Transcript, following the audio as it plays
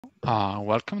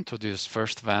Welcome to this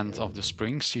first event of the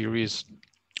spring series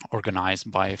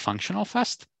organized by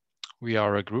FunctionalFest. We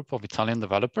are a group of Italian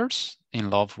developers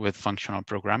in love with functional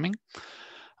programming.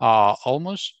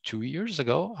 Almost 2 years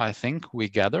ago, I think we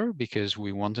gathered because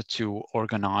we wanted to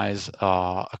organize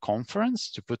a conference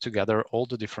to put together all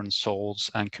the different souls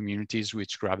and communities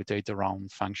which gravitate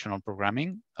around functional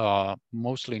programming,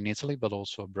 mostly in Italy, but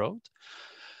also abroad.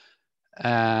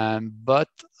 But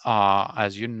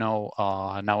as you know,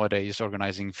 nowadays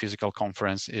organizing physical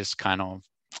conference is kind of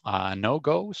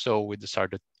no-go. So we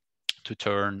decided to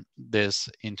turn this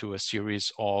into a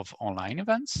series of online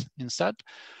events instead.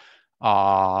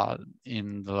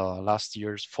 In the last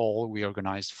year's fall, we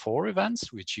organized 4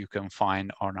 events, which you can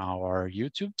find on our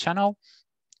YouTube channel.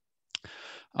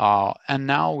 And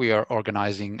now we are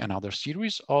organizing another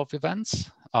series of events.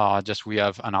 Just we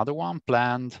have another one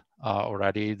planned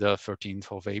already the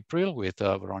 13th of April with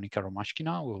Veronica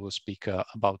Romashkina, who will speak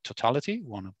about totality,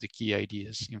 one of the key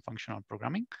ideas in functional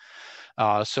programming.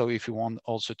 So if you want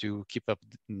also to keep up,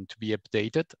 to be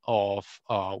updated of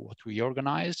what we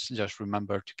organize, just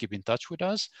remember to keep in touch with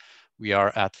us. We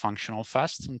are at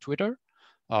FunctionalFest on Twitter.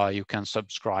 You can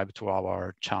subscribe to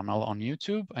our channel on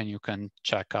YouTube, and you can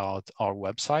check out our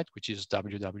website, which is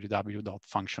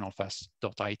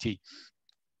www.functionalfest.it.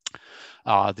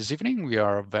 This evening, we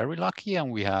are very lucky, and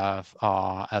we have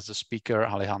as a speaker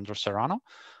Alejandro Serrano,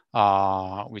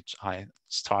 which I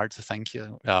start to thank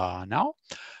you now.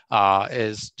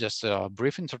 Is just a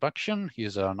brief introduction. He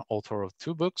is an author of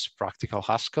 2 books, Practical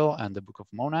Haskell and the Book of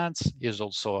Monads. He is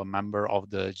also a member of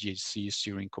the GHC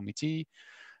steering committee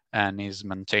and is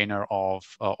maintainer of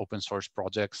open source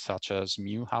projects such as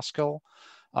Mu Haskell.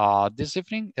 This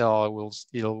evening, he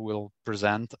will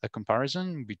present a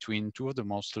comparison between 2 of the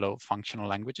most loved functional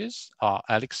languages,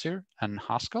 Elixir and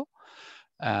Haskell.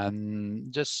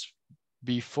 And just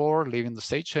before leaving the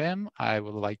stage to him, I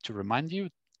would like to remind you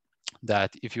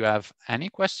that if you have any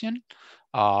question,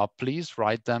 please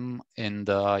write them in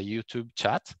the YouTube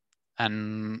chat,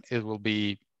 and it will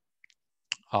be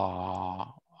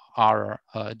our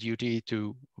duty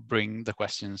to bring the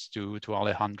questions to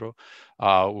Alejandro,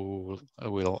 who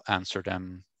will answer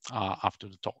them after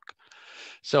the talk.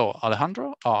 So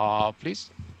Alejandro,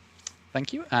 please,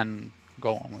 thank you, and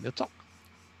go on with the talk.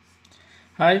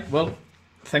 Hi, well,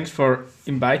 thanks for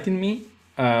inviting me.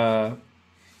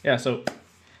 Yeah, so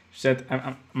said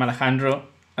I'm Alejandro.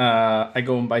 I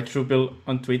go by Trubil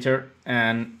on Twitter,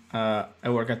 and I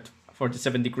work at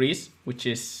 47 Degrees, which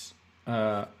is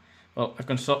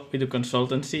we do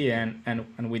consultancy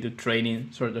and we do training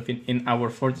sort of in our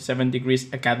 47 Degrees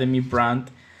Academy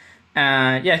brand.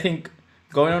 Yeah, I think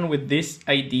going on with this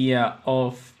idea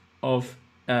of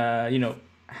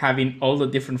having all the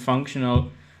different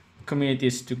functional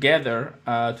communities together.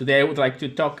 Today I would like to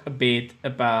talk a bit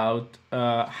about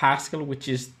Haskell, which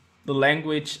is the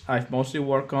language I've mostly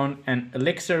worked on, and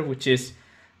Elixir, which is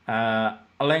a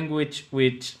language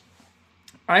which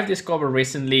I've discovered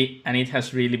recently, and it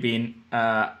has really been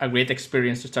a great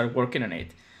experience to start working on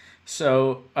it.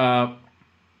 So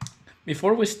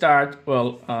before we start,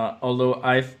 well, although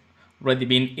I've already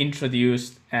been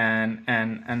introduced and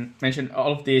mentioned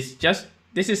all of this, just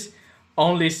this is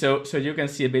only so you can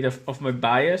see a bit of my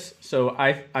bias. So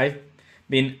I've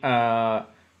been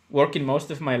working most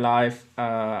of my life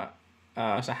as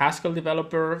a Haskell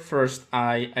developer. First,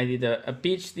 I did a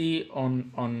PhD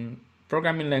on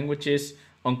programming languages,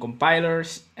 on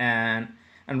compilers, and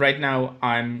right now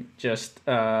I'm just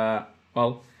a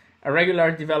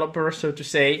regular developer, so to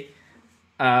say.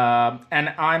 And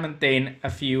I maintain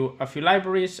a few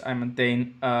libraries. I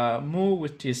maintain Mu,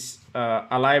 which is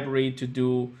a library to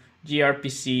do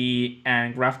gRPC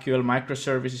and GraphQL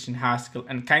microservices in Haskell,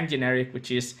 and Kind Generic,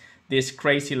 which is this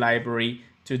crazy library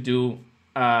to do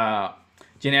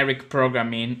generic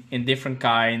programming in different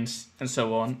kinds and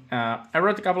so on. I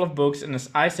wrote a couple of books, and as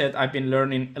I said, I've been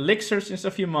learning Elixir since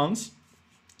a few months,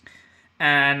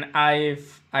 and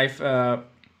I've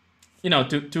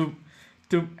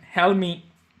to help me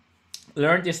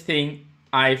learn this thing,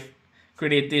 I've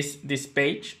created this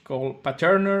page called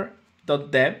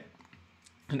patterner.dev,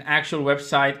 an actual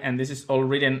website, and this is all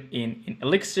written in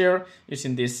Elixir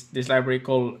using this library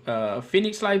called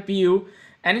Phoenix Live View,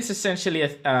 and it's essentially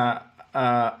a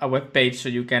web page so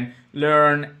you can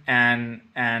learn and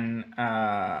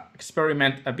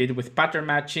experiment a bit with pattern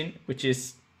matching, which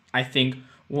is, I think,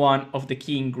 one of the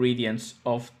key ingredients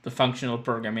of the functional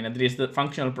programming, at least the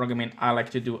functional programming I like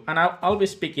to do. And I'll be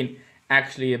speaking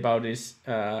actually about this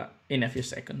in a few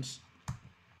seconds.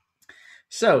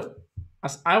 So,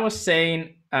 as I was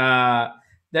saying,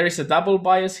 there is a double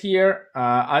bias here.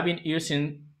 I've been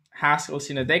using Haskells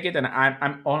in a decade, and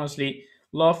I'm honestly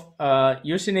love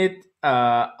using it.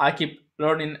 I keep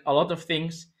learning a lot of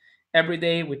things every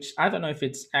day, which I don't know if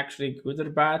it's actually good or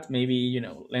bad. Maybe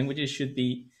languages should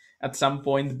be at some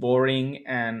point boring,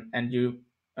 and you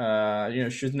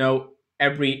should know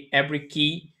every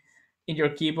key in your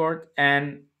keyboard.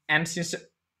 And since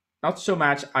not so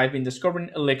much, I've been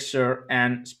discovering Elixir,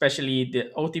 and especially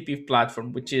the OTP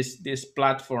platform, which is this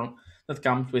platform that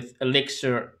comes with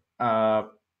Elixir to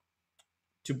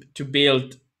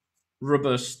build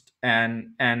robust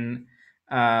and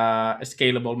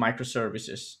scalable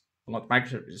microservices. Well, not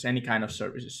microservices, any kind of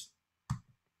services.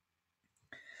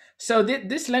 So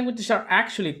these languages are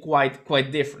actually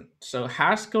quite different. So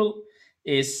Haskell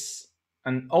is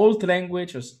an old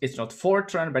language. It's not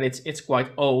Fortran, but it's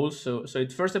quite old. So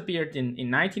it first appeared in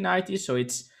 1990. So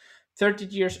it's 30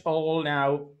 years old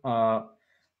now.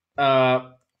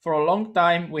 For a long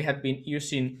time, we had been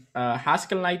using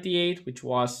Haskell 98, which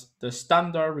was the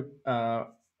standard that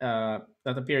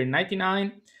appeared in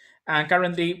 99. And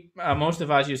currently, most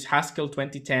of us use Haskell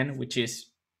 2010,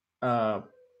 uh,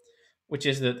 which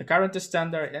is the current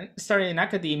standard, and started in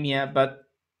academia, but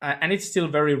and it's still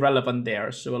very relevant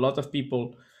there. So a lot of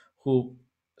people who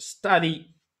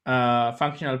study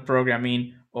functional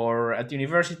programming or at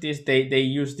universities, they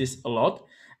use this a lot.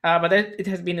 But it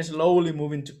has been slowly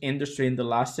moving to industry in the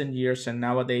last 10 years, and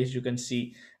nowadays you can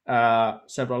see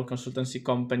several consultancy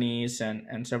companies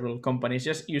and several companies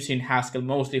just using Haskell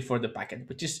mostly for the backend,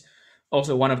 which is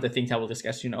also one of the things I will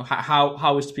discuss.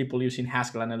 How is people using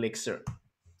Haskell and Elixir?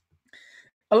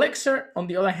 Elixir, on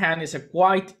the other hand, is a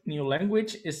quite new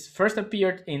language. It first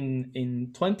appeared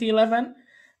in 2011,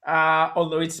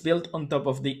 although it's built on top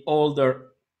of the older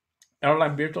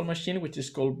Erlang virtual machine, which is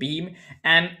called Beam,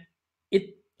 and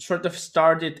it sort of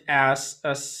started as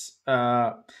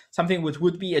something which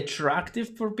would be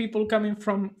attractive for people coming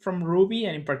from Ruby,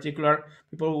 and in particular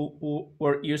people who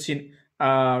were using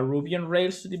Ruby on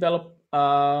Rails to develop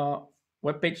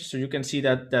web pages. So you can see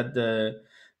that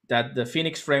the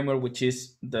Phoenix framework, which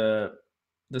is the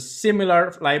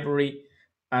similar library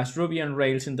as Ruby on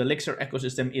Rails in the Elixir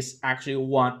ecosystem, is actually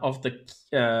one of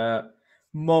the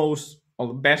most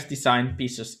or best designed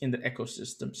pieces in the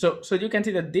ecosystem. So you can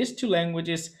see that these two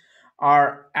languages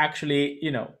are actually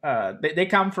they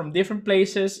come from different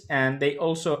places, and they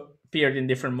also appeared in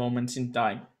different moments in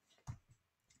time.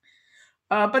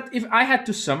 But if I had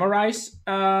to summarize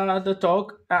the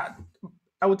talk,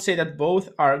 I would say that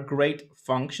both are great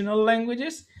functional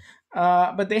languages,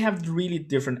 but they have really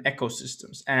different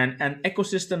ecosystems, and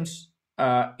ecosystems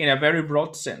in a very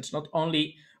broad sense. Not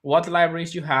only what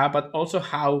libraries you have, but also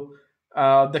how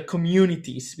the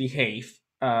communities behave.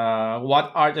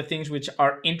 What are the things which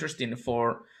are interesting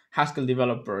for Haskell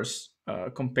developers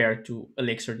compared to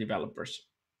Elixir developers?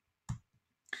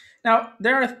 Now,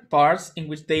 there are parts in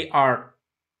which they are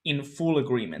in full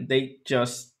agreement. They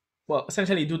just, well,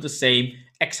 essentially do the same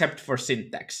except for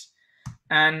syntax.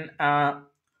 And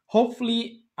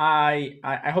hopefully, I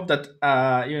hope that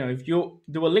if you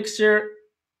do Elixir,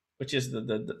 which is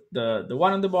the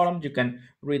one on the bottom, you can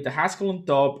read the Haskell on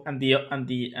top and the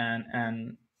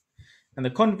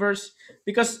converse,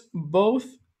 because both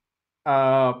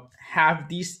have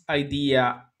this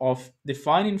idea of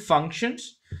defining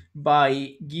functions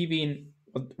by giving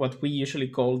what we usually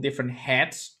call different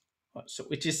heads, so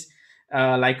which is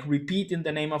like repeating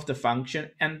the name of the function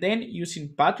and then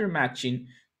using pattern matching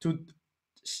to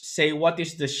say what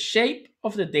is the shape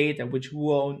of the data which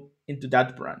go into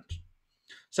that branch.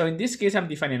 So in this case, I'm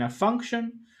defining a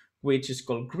function which is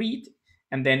called greet,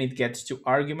 and then it gets two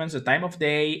arguments, the time of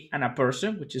day and a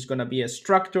person, which is going to be a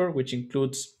structure which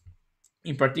includes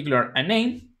in particular a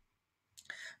name.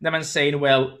 Then I'm saying,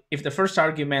 well, if the first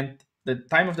argument, the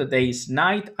time of the day is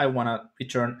night, I want to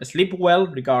return sleep well,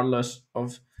 regardless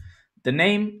of the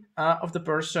name of the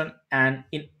person. And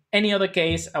in any other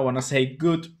case, I want to say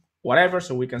good whatever.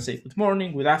 So we can say good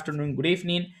morning, good afternoon, good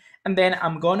evening. And then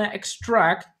I'm going to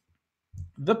extract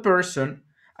the person,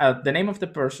 the name of the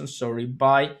person, sorry,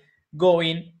 by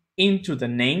going into the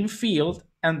name field.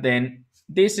 And then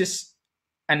this is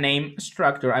a name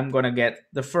structure. I'm going to get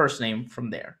the first name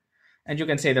from there. And you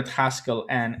can say that Haskell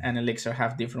and Elixir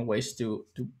have different ways to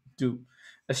do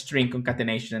a string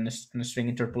concatenation and a string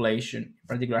interpolation. In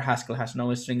particular, Haskell has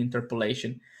no string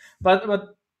interpolation. But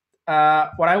what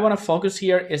I want to focus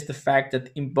here is the fact that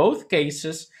in both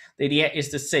cases, the idea is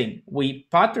the same. We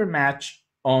pattern match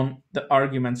on the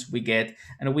arguments we get,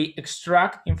 and we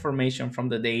extract information from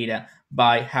the data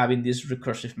by having this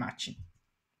recursive matching.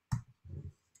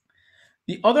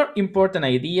 The other important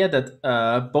idea that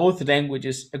both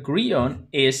languages agree on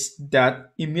is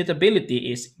that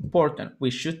immutability is important.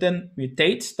 We shouldn't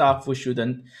mutate stuff. We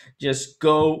shouldn't just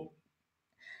go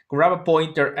grab a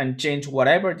pointer and change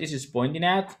whatever this is pointing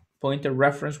at, pointer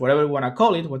reference, whatever we want to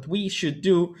call it. What we should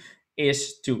do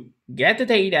is to get the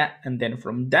data, and then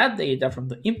from that data, from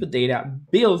the input data,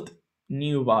 build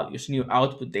new values, new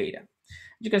output data.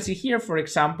 You can see here, for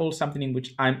example, something in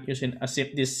which I'm using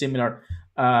this similar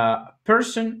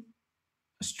person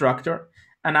structure,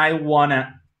 and I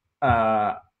wanna,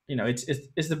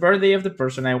 it's the birthday of the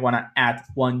person. I wanna add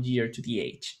 1 year to the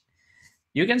age.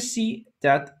 You can see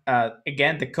that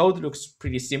again the code looks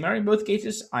pretty similar in both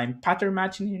cases. I'm pattern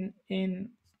matching in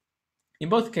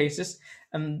both cases,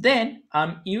 and then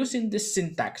I'm using this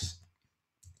syntax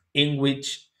in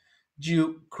which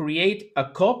you create a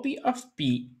copy of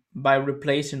P by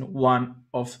replacing one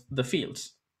of the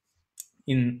fields.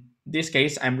 In this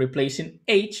case, I'm replacing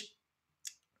age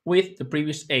with the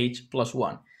previous age plus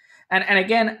one. And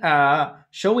again,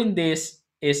 showing this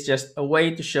is just a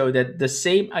way to show that the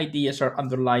same ideas are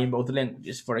underlying both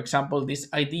languages. For example, this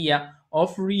idea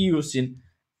of reusing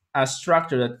a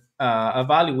structure that a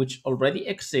value which already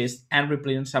exists and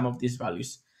replacing some of these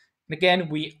values. And again,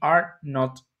 we are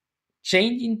not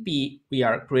changing P, we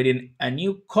are creating a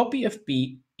new copy of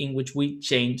P in which we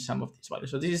change some of these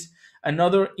values. So this is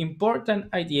another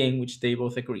important idea in which they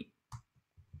both agree.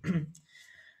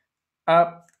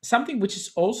 Something which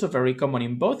is also very common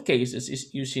in both cases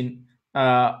is using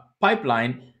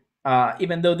pipeline,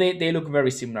 even though they look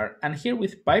very similar. And here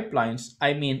with pipelines,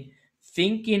 I mean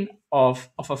thinking of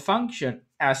a function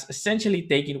as essentially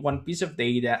taking one piece of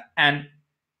data and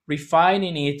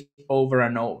refining it over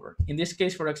and over. In this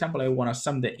case, for example, I want to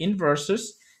sum the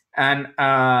inverses, and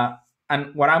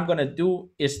what I'm going to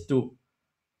do is to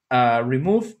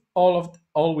remove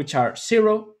all which are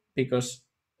zero, because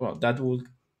well that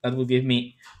will give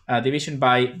me division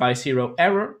by zero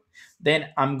error. Then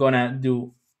I'm gonna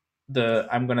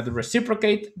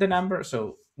reciprocate the number,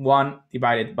 so 1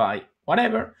 divided by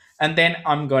whatever, and then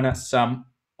I'm gonna sum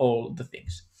all the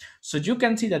things. So you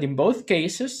can see that in both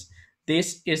cases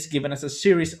this is given as a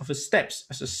series of steps,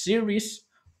 as a series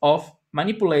of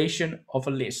manipulation of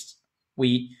a list.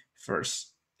 We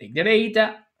first take the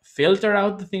data, filter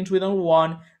out the things we don't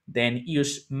want, then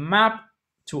use map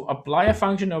to apply a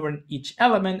function over each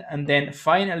element, and then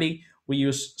finally we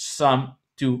use sum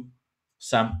to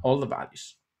sum all the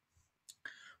values.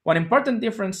 One important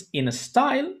difference in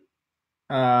style,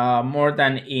 more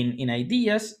than in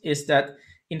ideas, is that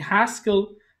in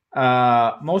Haskell,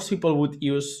 most people would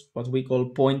use what we call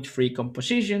point-free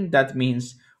composition. That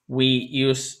means we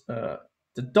use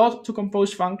the dot to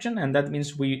compose function, and that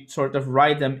means we sort of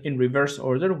write them in reverse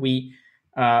order. We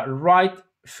write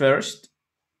first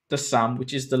the sum,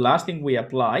 which is the last thing we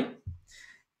apply.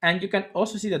 And you can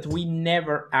also see that we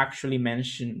never actually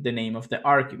mention the name of the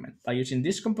argument. By using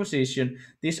this composition,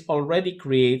 this already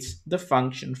creates the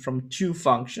function from two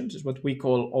functions, is what we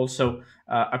call also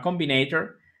a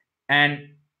combinator. And,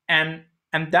 and,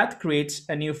 and that creates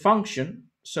a new function,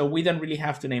 so we don't really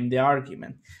have to name the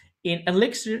argument. In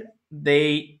Elixir,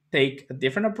 they take a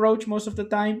different approach most of the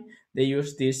time. They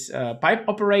use this pipe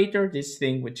operator, this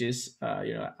thing which is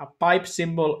a pipe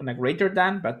symbol and a greater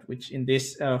than, but which in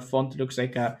this font looks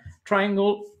like a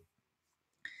triangle.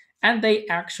 And they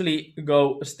actually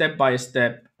go step by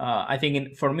step. I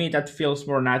think for me that feels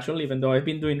more natural, even though I've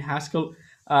been doing Haskell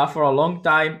for a long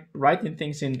time. Writing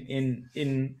things in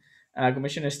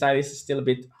conventional style is still a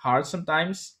bit hard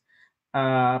sometimes.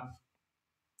 And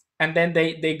then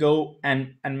they go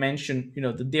and mention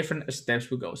the different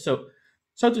steps we go.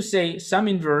 So to say, some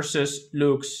inverses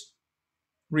looks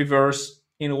reverse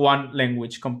in one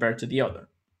language compared to the other.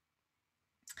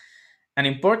 An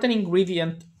important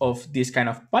ingredient of this kind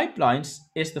of pipelines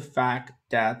is the fact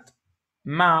that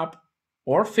map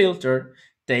or filter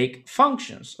take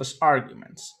functions as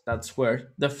arguments. That's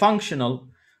where the functional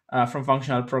from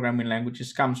functional programming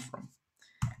languages comes from.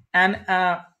 And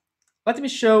let me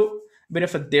show a bit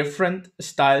of a different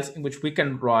styles in which we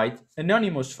can write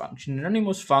anonymous functions.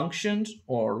 Anonymous functions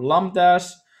or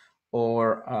lambdas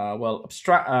or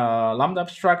lambda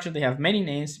abstraction, they have many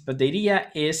names, but the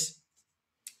idea is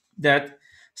that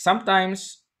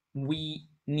sometimes we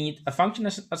need a function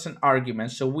as an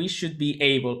argument, so we should be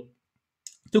able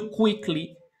to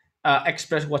quickly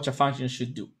express what a function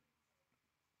should do.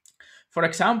 For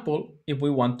example, if we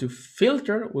want to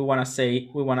filter,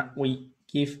 we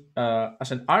give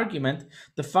as an argument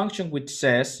the function which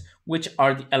says which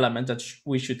are the elements that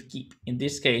we should keep. In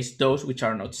this case, those which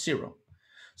are not zero.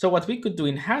 So what we could do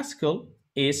in Haskell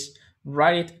is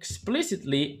write it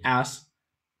explicitly as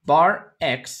bar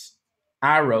x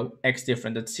arrow x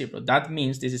different than 0. That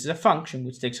means this is a function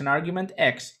which takes an argument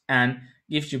x and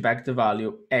gives you back the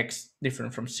value x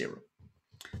different from 0.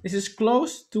 This is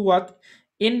close to what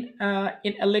in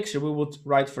Elixir we would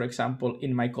write, for example,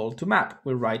 in my call to map.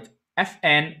 We write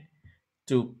fn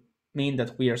to mean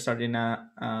that we are starting an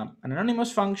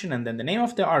anonymous function, and then the name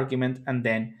of the argument, and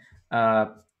then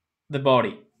the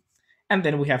body. And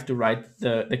then we have to write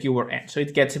the keyword n. So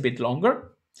it gets a bit longer.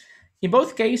 In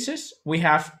both cases, we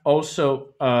have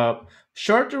also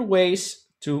shorter ways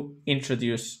to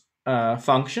introduce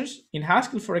functions. In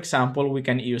Haskell, for example, we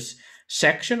can use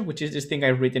section, which is this thing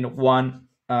I've written 1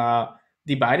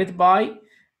 divided by.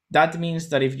 That means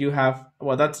that if you have,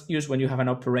 well, that's used when you have an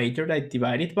operator that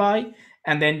divided by,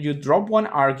 and then you drop one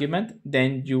argument,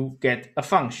 then you get a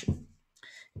function.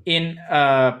 In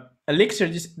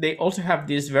Elixir, they also have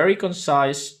this very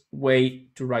concise way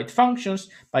to write functions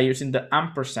by using the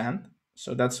ampersand.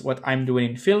 So that's what I'm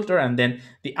doing in filter, and then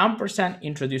the ampersand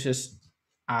introduces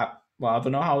well, I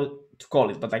don't know how to call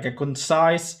it, but like a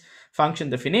concise function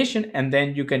definition, and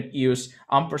then you can use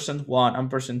ampersand1,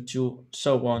 ampersand2,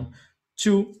 so on,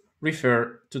 to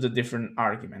refer to the different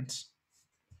arguments.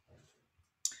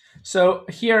 So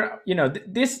here,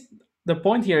 the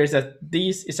point here is that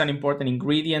this is an important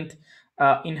ingredient.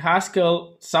 In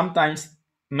Haskell, sometimes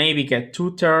maybe get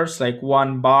two terms, like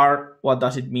 1 bar. What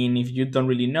does it mean if you don't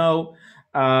really know?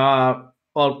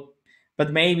 Well,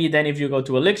 but maybe then if you go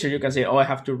to Elixir, you can say, oh, I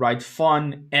have to write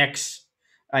fun x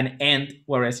and end,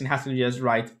 whereas in Haskell you just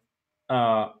write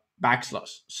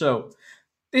backslash. So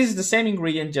this is the same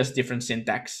ingredient, just different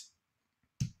syntax.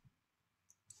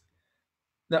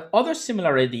 The other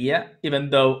similar idea, even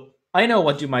though I know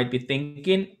what you might be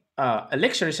thinking,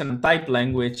 Elixir is a type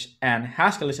language and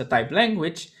Haskell is a type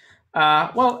language.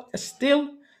 Well, still,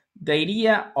 the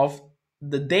idea of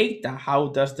the data, how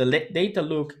does the data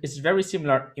look, is very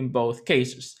similar in both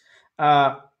cases.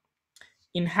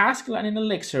 In Haskell and in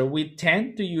Elixir, we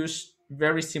tend to use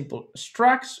very simple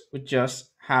structs. We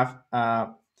just have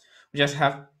a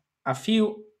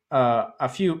few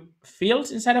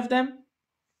fields inside of them.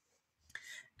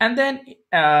 And then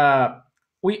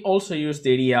we also use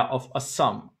the idea of a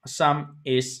sum. A sum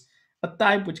is a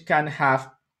type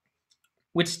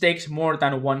which takes more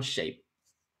than one shape.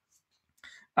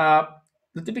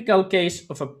 The typical case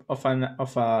of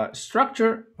a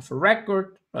structure, of a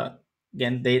record,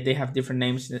 again, they have different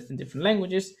names in different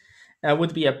languages,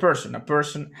 would be a person. A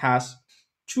person has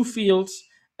two fields,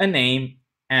 a name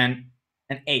and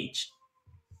an age.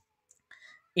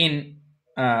 In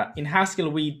Haskell,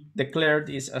 we declare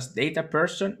this as data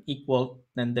person equal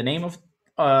then the name of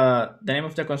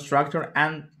the constructor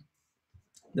and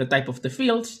the type of the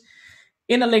fields.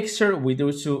 In Elixir, we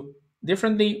do so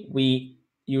differently. We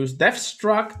use def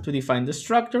struct to define the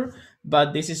structure,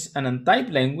 but this is an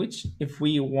untyped language. If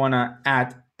we want to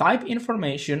add type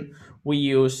information, we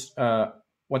use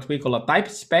what we call a type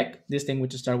spec, this thing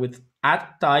which starts with add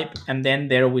type, and then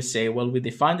there we say, well, we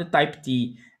define the type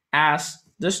T as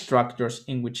the structures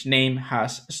in which name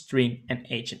has a string and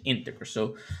age an integer.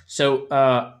 So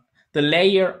the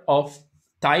layer of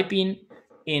typing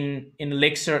in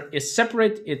Elixir is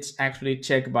separate. It's actually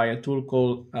checked by a tool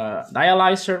called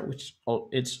Dialyzer, which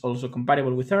it's also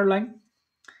compatible with Erlang.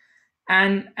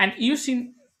 And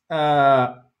using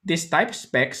these type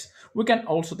specs, we can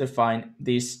also define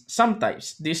these sum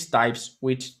types, these types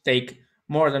which take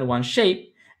more than one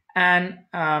shape. And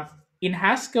in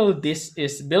Haskell, this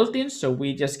is built in, so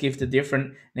we just give the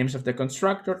different names of the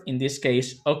constructor, in this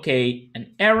case, OK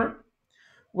and error.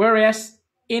 Whereas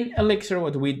in Elixir,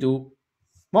 what we do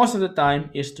most of the time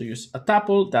is to use a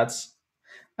tuple. That's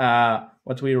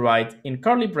what we write in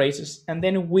curly braces, and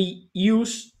then we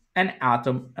use an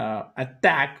atom, a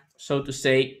tag, so to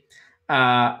say,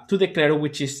 to declare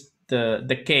which is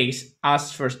the case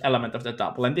as first element of the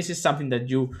tuple. And this is something that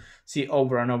you see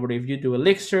over and over if you do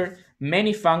Elixir.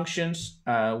 Many functions,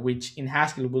 which in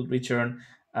Haskell will return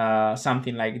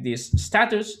something like this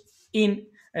status, in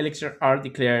Elixir are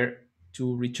declared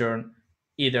to return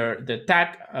either the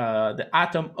tag, the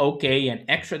atom OK and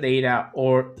extra data,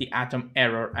 or the atom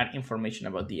error and information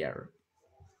about the error.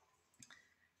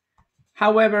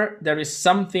 However, there is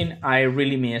something I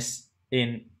really miss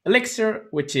in Elixir,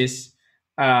 which is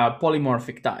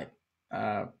polymorphic type.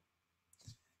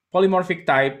 Polymorphic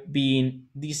type being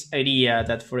this idea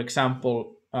that, for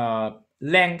example,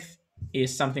 length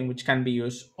is something which can be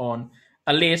used on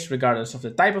a list regardless of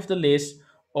the type of the list,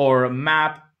 or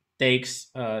map takes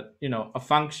a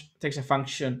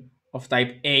function of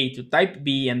type A to type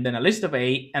B and then a list of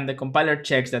A, and the compiler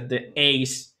checks that the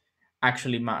A's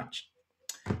actually match.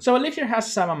 So Elixir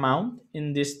has some amount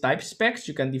in this type specs.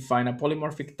 You can define a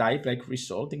polymorphic type like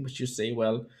result, in which you say,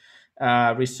 well,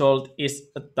 result is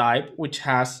a type which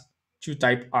has two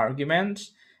type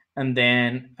arguments, and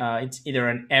then it's either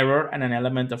an error and an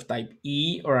element of type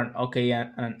E, or an OK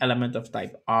and an element of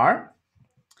type R.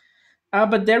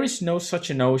 But there is no such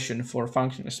a notion for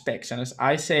function specs. And as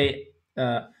I say,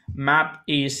 map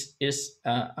is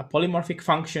a polymorphic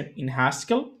function in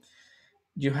Haskell.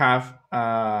 You have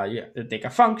you take a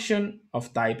function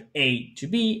of type A to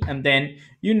B, and then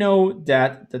you know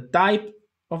that the type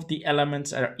of the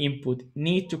elements that are input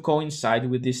need to coincide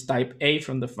with this type A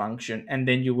from the function, and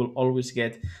then you will always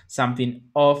get something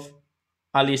of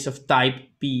a list of type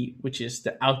B, which is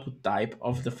the output type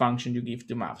of the function you give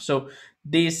to map. So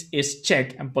this is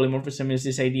check, and polymorphism is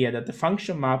this idea that the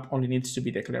function map only needs to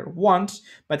be declared once,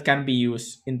 but can be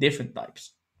used in different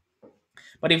types.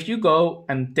 But if you go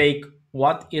and take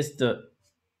what is the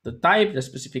type, the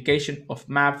specification of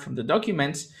map from the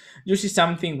documents, you see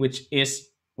something which is,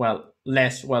 well,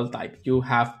 less well typed. You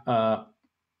have a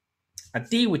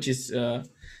T, which is in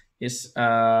this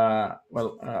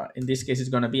case, it's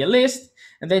going to be a list,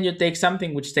 and then you take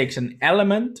something which takes an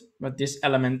element, but this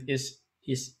element is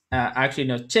actually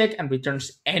not check and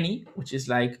returns any, which is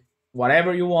like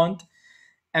whatever you want,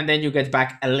 and then you get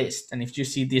back a list. And if you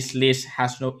see, this list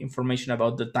has no information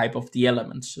about the type of the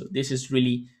element, so this is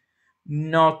really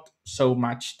not so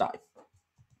much type.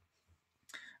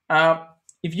 Uh,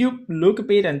 if you look a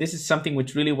bit, and this is something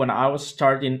which really, when I was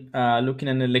starting looking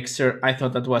at Elixir, I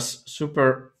thought that was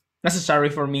super necessary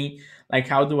for me. Like,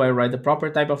 how do I write the proper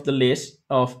type of the list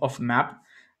of map?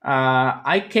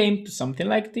 I came to something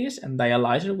like this, and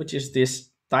Dialyzer, which is this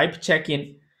type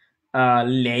checking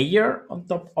layer on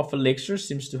top of Elixir,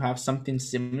 seems to have something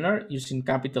similar using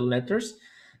capital letters.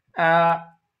 Uh,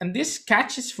 and this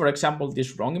catches, for example,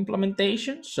 this wrong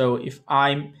implementation. So if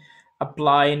I'm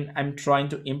trying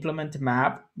to implement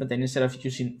map, but then instead of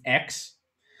using X,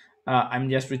 I'm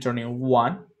just returning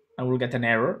 1, I will get an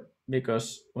error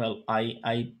because, well,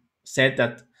 I said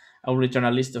that I will return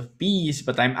a list of B's,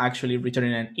 but I'm actually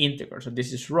returning an integer. So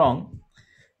this is wrong.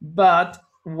 But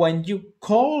when you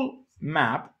call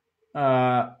map,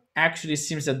 actually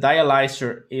seems that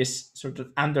Dialyzer is sort of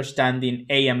understanding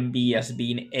A and B as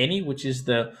being any, which is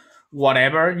the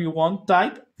whatever you want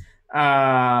type.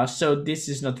 So this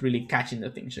is not really catching the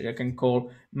thing. So you can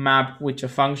call map with a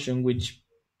function which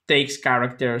takes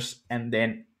characters and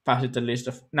then passes a list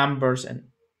of numbers, and,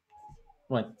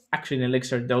 well, actually in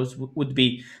Elixir those would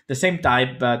be the same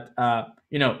type, but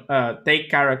take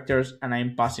characters and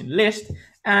I'm passing list,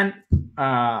 and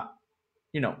uh,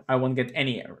 I won't get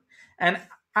any error. And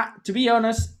to be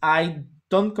honest, I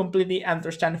don't completely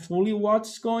understand fully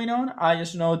what's going on. I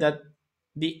just know that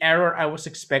the error I was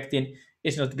expecting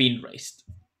is not being raised.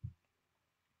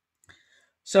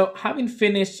 So, having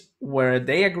finished where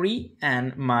they agree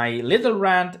and my little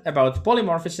rant about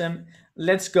polymorphism,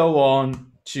 let's go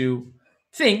on to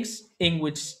things in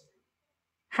which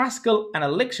Haskell and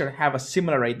Elixir have a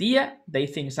similar idea. They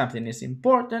think something is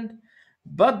important,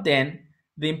 but then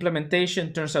the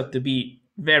implementation turns out to be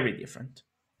very different.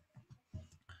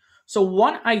 So,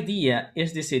 one idea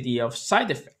is this idea of side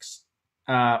effects.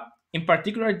 In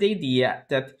particular, the idea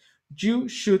that you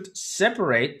should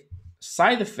separate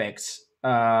side effects.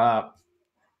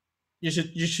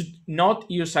 You should not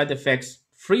use side effects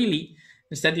freely.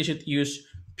 Instead, you should use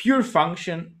pure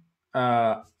function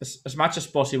as much as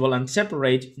possible, and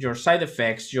separate your side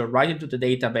effects, your writing to the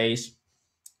database,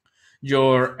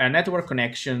 your network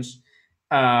connections,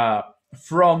 uh,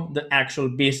 from the actual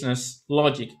business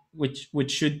logic,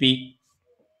 which should be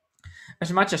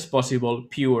as much as possible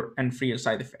pure and free of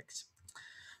side effects.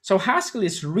 So Haskell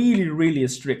is really, really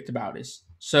strict about this.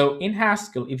 So in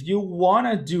Haskell, if you want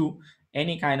to do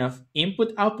any kind of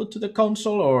input output to the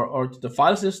console, or to the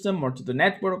file system, or to the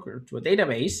network, or to a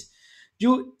database,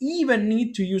 you even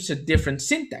need to use a different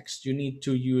syntax. You need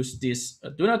to use this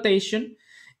do notation,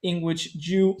 in which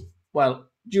you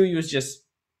use just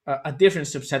a different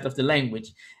subset of the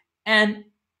language. And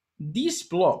these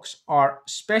blocks are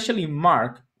specially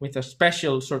marked with a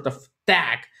special sort of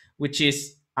tag, which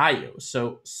is IO.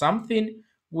 So something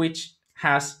which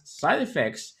has side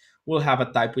effects will have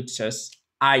a type which says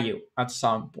IO at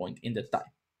some point in the type.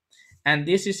 And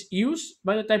this is used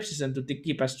by the type system to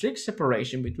keep a strict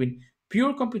separation between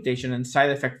pure computation and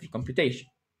side effective computation.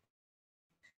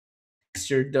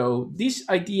 Elixir, though, this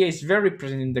idea is very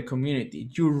present in the community.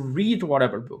 You read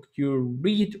whatever book, you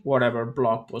read whatever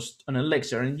blog post on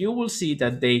Elixir, and you will see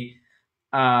that they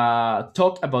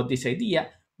talk about this idea,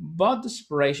 but the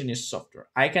separation is softer.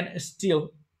 I can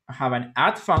still have an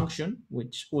add function,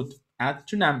 which would add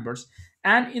two numbers,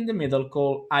 and in the middle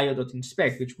call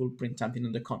io.inspect, which will print something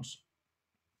on the console.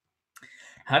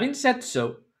 Having said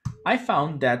so, I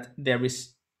found that there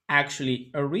is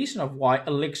actually a reason of why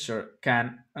Elixir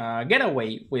can get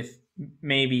away with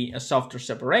maybe a softer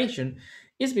separation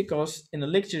is because in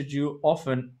Elixir you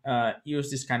often use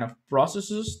this kind of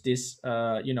processes.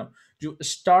 You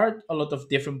start a lot of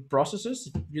different processes.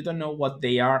 If you don't know what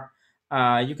they are,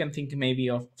 you can think maybe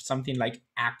of something like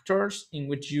actors in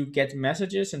which you get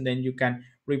messages and then you can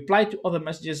reply to other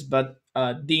messages, but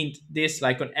deemed this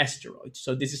like an asteroid.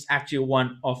 So this is actually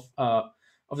one of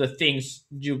the things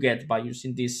you get by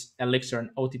using this Elixir and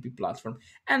OTP platform.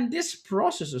 And these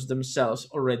processes themselves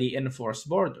already enforce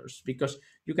borders because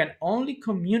you can only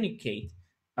communicate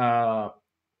uh,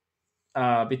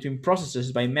 between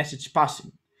processes by message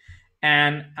passing.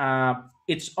 And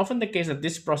it's often the case that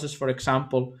this process, for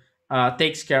example,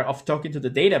 takes care of talking to the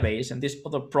database, and this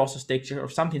other process takes care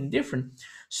of something different.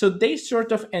 So they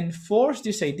sort of enforce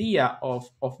this idea of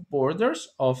borders,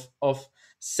 of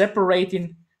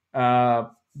separating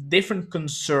different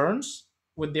concerns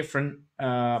with different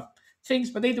things,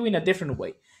 but they do in a different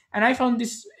way. And I found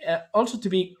this also to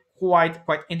be quite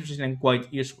interesting and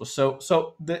quite useful.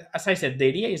 As I said, the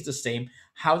idea is the same.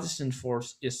 How this is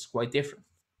enforced is quite different.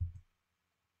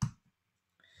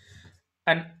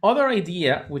 Another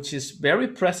idea, which is very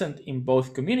present in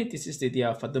both communities, is the idea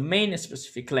of a domain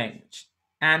specific language.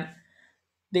 And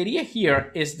the idea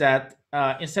here is that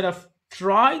instead of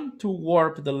trying to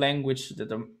warp the language,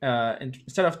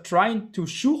 instead of trying to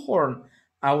shoehorn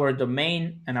our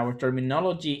domain and our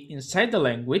terminology inside the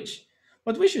language,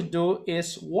 what we should do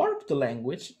is warp the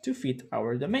language to fit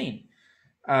our domain.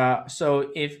 So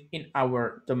if in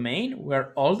our domain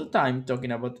we're all the time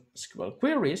talking about SQL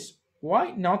queries,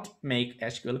 why not make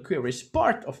SQL queries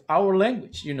part of our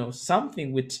language?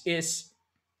 Something which is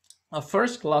a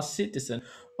first-class citizen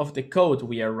of the code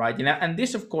we are writing. And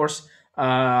this, of course,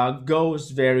 goes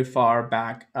very far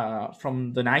back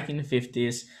from the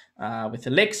 1950s with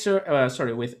Elixir,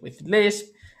 with Lisp,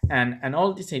 and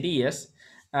all these ideas.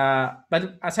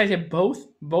 But as I said, both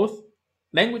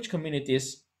language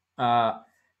communities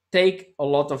take a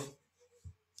lot of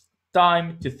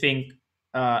time to think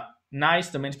nice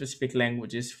domain-specific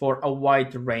languages for a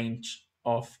wide range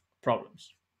of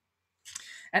problems.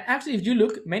 And actually, if you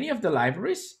look, many of the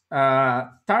libraries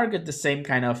target the same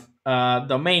kind of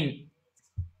domain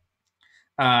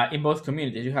in both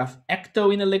communities. You have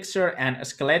Ecto in Elixir and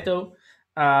Skeleto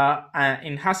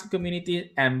in Haskell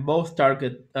community, and both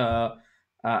target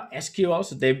SQL.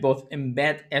 So they both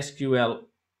embed SQL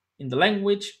in the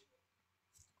language,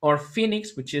 or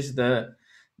Phoenix, which is the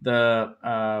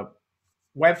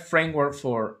web framework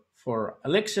for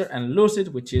Elixir, and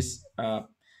Lucid, which is a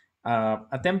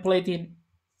templating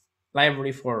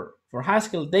library for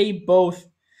Haskell.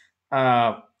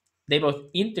 Uh, they both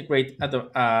integrate a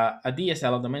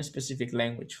DSL, a domain specific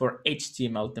language for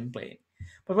HTML templating.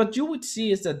 But what you would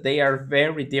see is that they are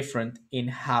very different in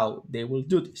how they will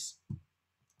do this.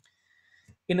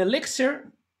 In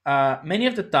Elixir, many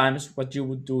of the times what you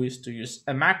would do is to use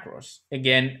a macros.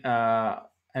 Again, an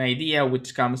idea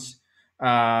which comes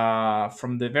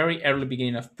from the very early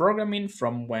beginning of programming,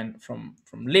 from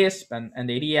Lisp, and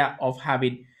the idea of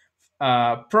having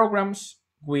programs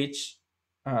which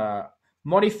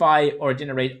modify or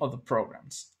generate other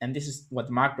programs. And this is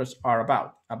what macros are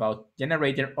about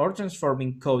generating or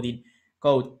transforming code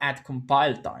at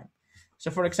compile time.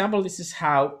 So for example, this is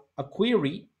how a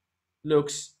query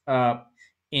looks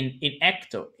in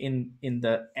Ecto, in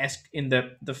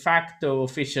the de facto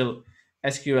official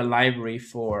SQL library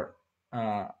for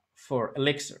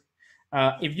Elixir.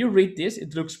 If you read this,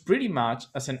 it looks pretty much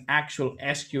as an actual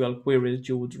SQL query that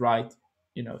you would write,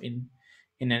 in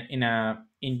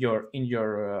your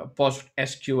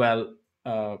PostgreSQL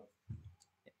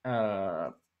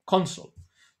console.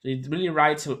 So it really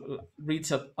reads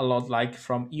a lot like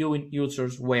from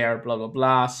users where blah blah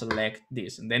blah select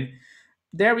this, and then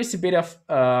there is a bit of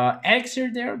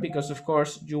Elixir there because of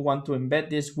course you want to embed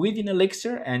this within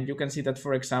Elixir, and you can see that,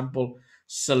 for example,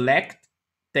 select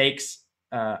takes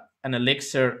an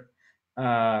Elixir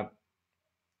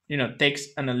takes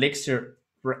an Elixir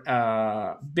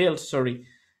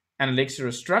an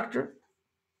Elixir structure.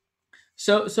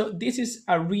 So this is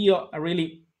a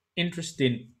really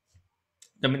interesting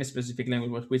domain specific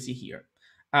language what we see here.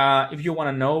 If you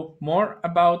want to know more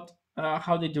about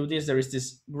how they do this, there is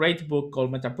this great book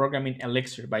called Metaprogramming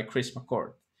Elixir by Chris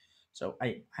McCord. So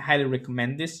I highly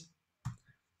recommend this.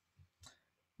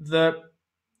 The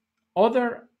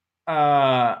other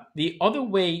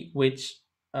way which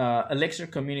Elixir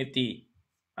community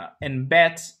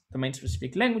embeds domain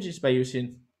specific languages by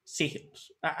using sigils.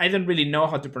 I don't really know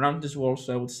how to pronounce this word,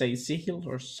 so I would say sigils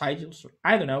or sigils, or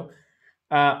I don't know.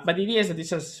 But the idea is that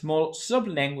it's a small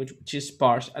sub-language which is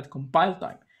parsed at compile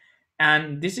time.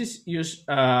 And this is used,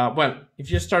 well, if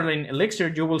you start in Elixir,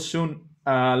 you will soon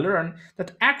learn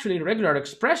that actually regular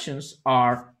expressions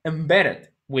are embedded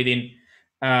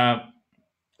uh,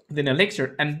 within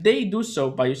Elixir, and they do so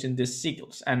by using these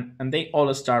sigils, and they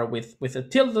all start with a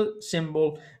tilde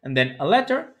symbol and then a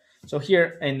letter. So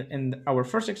here in our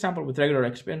first example with regular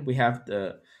expression, we have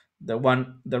the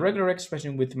regular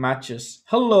expression with matches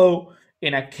hello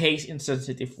in a case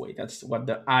insensitive way. That's what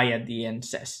the I at the end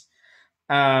says.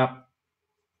 Uh,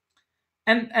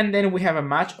 and then we have a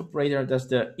match operator that's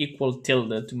the equal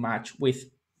tilde to match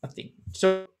with a thing.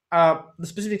 So the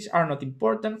specifics are not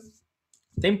important.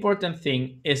 The important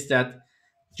thing is that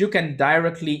you can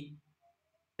directly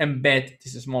embed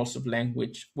this small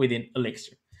sublanguage within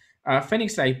Elixir.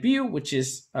 Phoenix Live View, which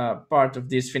is part of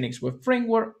this Phoenix Web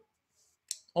Framework,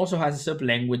 also has a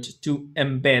sublanguage to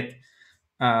embed,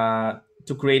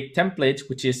 to create templates,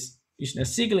 which is using a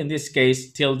sigil, in this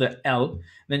case, tilde L.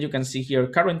 Then you can see here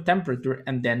current temperature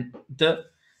and then the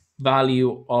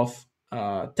value of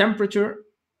temperature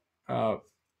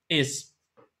is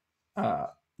uh,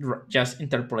 just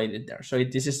interpolated there. So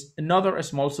this is another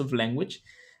small sublanguage,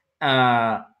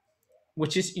 uh,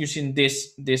 which is using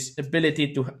this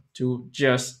ability to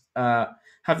just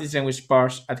have this language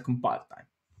parsed at compile time.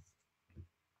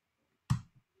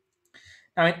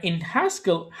 I mean, in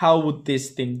Haskell, how would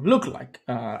this thing look like?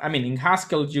 I mean, in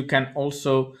Haskell, you can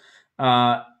also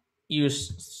uh,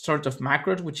 use sort of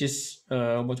macros, which is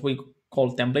what we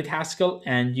call template Haskell,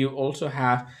 and you also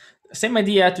have the same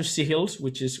idea to sigils,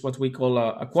 which is what we call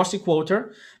a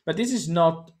quasi-quoter, but this is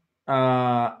not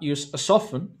used as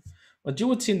often. What you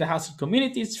would see in the Haskell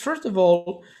community is, first of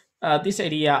all, this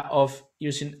idea of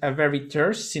using a very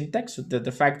terse syntax, so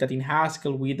the fact that in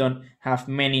Haskell we don't have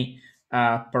many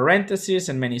parentheses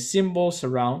and many symbols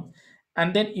around,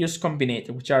 and then use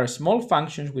combinator, which are small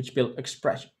functions which build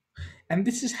expression. And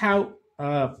this is how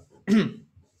a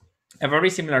very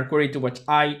similar query to what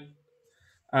I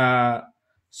uh,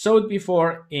 showed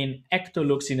before in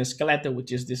Ectolux in Skeleto,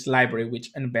 which is this library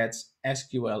which embeds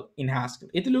SQL in Haskell.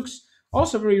 It looks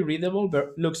also very readable,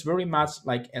 but looks very much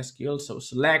like SQL. So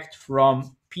select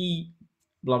from P,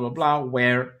 blah blah blah,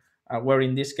 where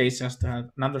in this case has to have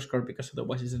an underscore because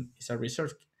otherwise it's a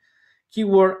reserved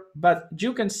keyword. But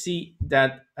you can see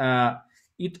that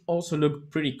it also looked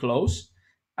pretty close.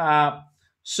 Uh,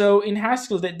 so in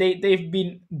Haskell, they've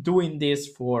been doing this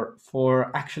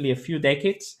for actually a few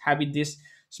decades, having these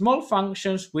small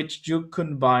functions which you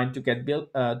combine to get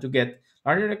built to get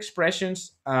larger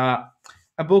expressions.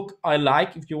 A book I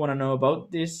like, if you want to know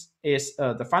about this, is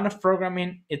The Fun of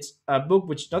Programming. It's a book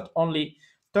which not only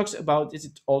talks about this,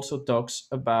 it also talks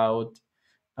about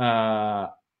uh,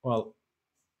 well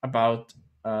about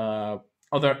uh,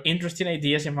 other interesting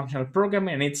ideas in functional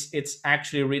programming, and it's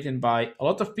actually written by a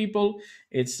lot of people.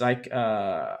 It's like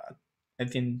I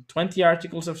think 20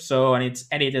 articles or so, and it's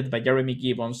edited by Jeremy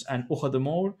Gibbons and Hugo de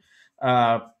Moore.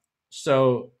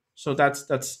 So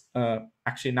that's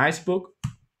actually a nice book.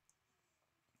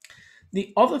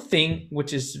 The other thing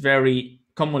which is very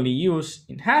commonly used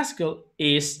in Haskell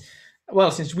is,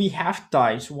 well, since we have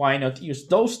types, why not use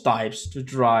those types to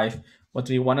drive what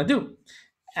we want to do?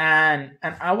 And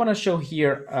I want to show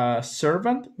here a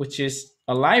servant, which is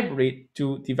a library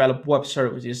to develop web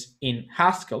services in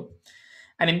Haskell.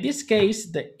 And in this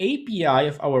case, the API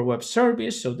of our web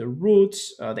service, so the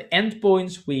routes, the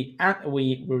endpoints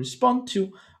we respond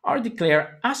to, are declared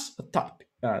as a type.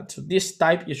 So this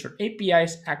type user API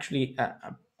is actually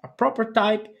a proper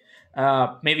type,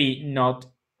 maybe not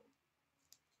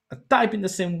a type in the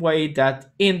same way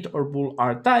that int or bool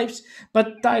are types,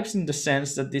 but types in the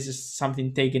sense that this is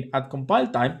something taken at compile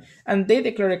time, and they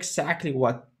declare exactly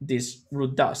what this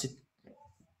route does.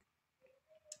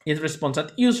 It responds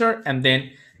at user, and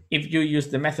then if you use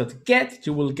the method get,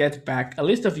 you will get back a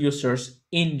list of users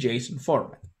in JSON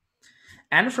format.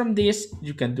 And from this,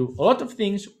 you can do a lot of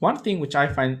things. One thing which I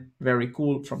find very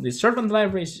cool from this servant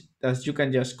library is that you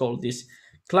can just call this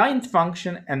client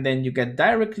function, and then you get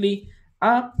directly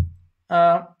a,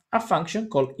 a function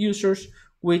called users,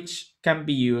 which can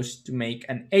be used to make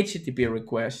an HTTP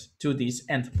request to this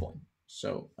endpoint.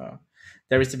 So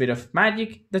there is a bit of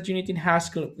magic that you need in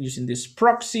Haskell using this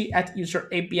proxy at user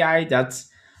API. That's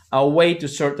a way to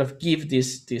sort of give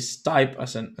this type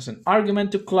as an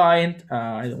argument to client.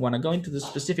 I don't want to go into the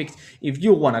specifics. If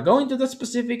you want to go into the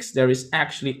specifics, there is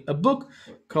actually a book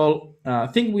called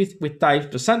Think with Types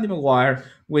by Sandy McGuire,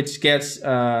 which gets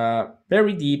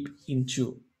very deep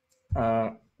into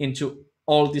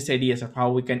all these ideas of how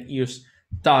we can use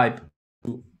type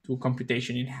to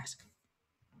computation in Haskell.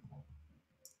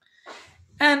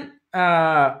 And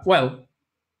well,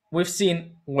 we've seen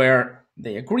where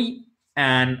they agree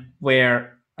and where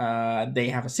they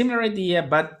have a similar idea,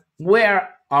 but where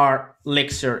are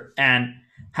Elixir and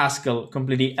Haskell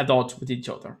completely at odds with each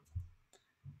other?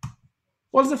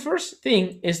 Well, the first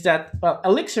thing is that, well,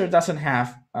 Elixir doesn't have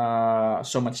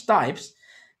so much types.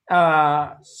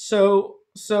 So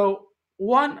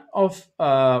one of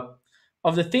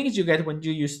the things you get when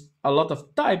you use a lot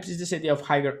of types is this idea of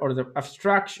higher order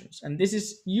abstractions, and this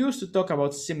is used to talk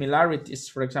about similarities,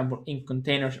 for example, in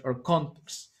containers or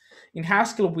contexts. In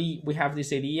Haskell, we have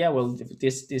this idea, well,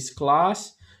 this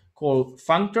class called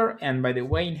functor, and by the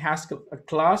way, in Haskell, a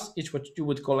class is what you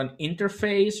would call an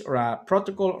interface or a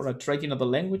protocol or a trait in other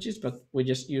languages, but we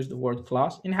just use the word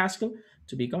class in Haskell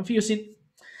to be confusing.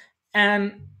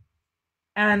 And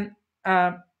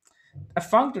uh, a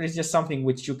functor is just something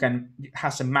which you can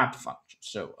has a map function.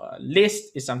 So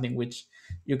list is something which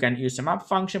you can use a map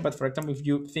function. But for example, if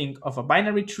you think of a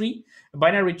binary tree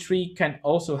can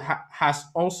also has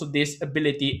also this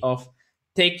ability of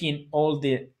taking all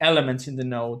the elements in the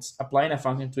nodes, applying a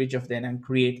function to each of them, and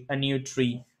create a new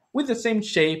tree with the same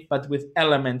shape but with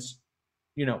elements,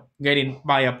 getting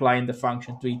by applying the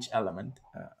function to each element,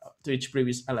 to each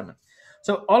previous element.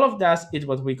 So all of that is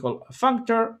what we call a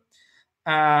functor.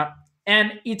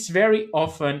 And it's very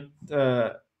often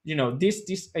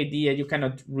this idea you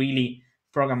cannot really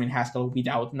program in Haskell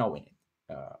without knowing it.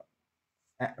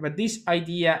 But this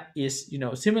idea is,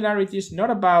 similarities,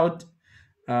 not about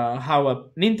how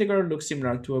an integer looks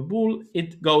similar to a bool.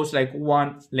 It goes like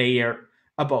one layer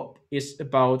above. It's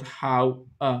about how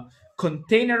a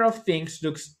container of things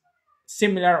looks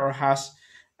similar or has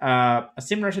a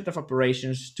similar set of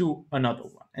operations to another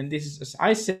one. And this is, as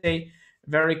I say,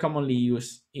 very commonly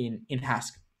used in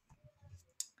Haskell.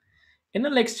 In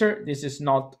Elixir, this is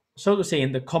not, so to say,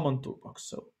 in the common toolbox.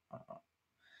 So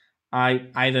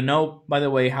I don't know, by the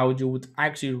way, how you would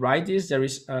actually write this. There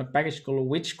is a package called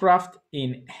Witchcraft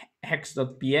in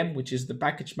hex.pm, which is the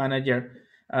package manager.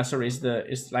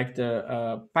 It's like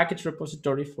the package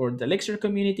repository for the Elixir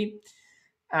community,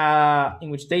 in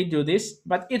which they do this,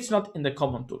 but it's not in the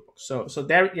common toolbox. So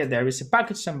there is a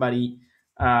package, somebody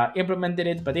implemented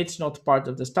it, but it's not part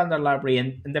of the standard library,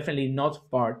 and definitely not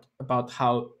part about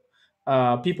how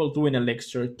people do in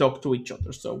Elixir talk to each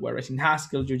other. So whereas in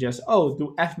Haskell you just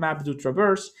do fmap, do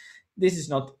traverse, this is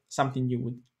not something you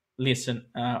would listen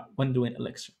when doing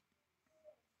Elixir.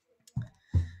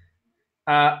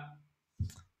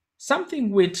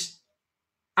 Something which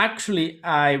actually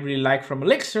I really like from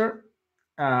Elixir,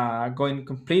 going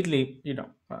completely,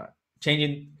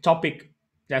 changing topic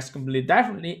just completely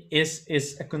differently,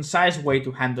 is a concise way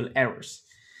to handle errors.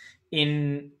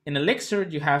 In Elixir,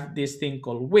 you have this thing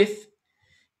called with,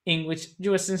 in which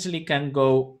you essentially can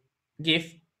go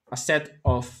give a set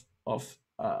of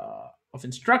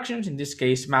instructions, in this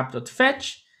case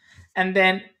map.fetch, and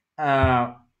then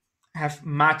have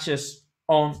matches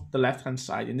on the left hand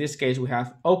side. In this case, we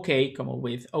have OK,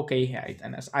 with OK height.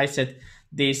 And as I said,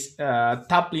 this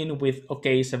tupling with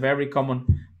OK is a very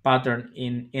common pattern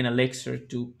in Elixir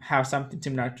to have something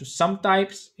similar to some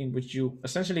types, in which you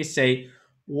essentially say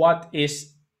what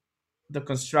is the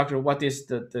constructor, what is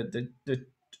the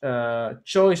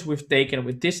choice we've taken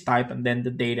with this type, and then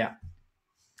the data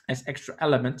as extra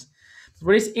elements.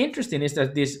 What is interesting is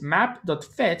that this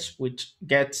map.fetch, which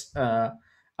gets a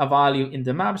value in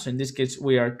the map, so in this case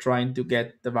we are trying to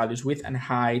get the values width and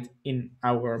height in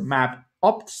our map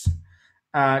opts,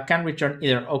 can return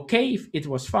either OK if it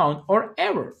was found or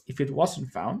error if it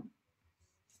wasn't found.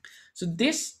 So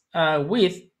this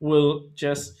width will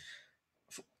just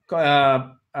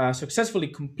successfully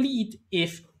complete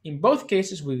if in both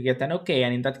cases we get an OK,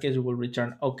 and in that case we will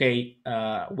return OK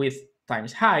width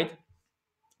times height.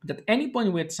 At any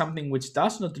point with something which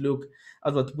does not look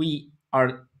at what we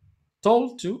are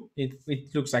told to, it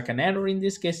looks like an error in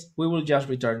this case, we will just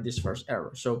return this first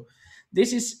error. So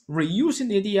this is reusing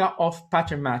the idea of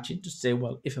pattern matching to say,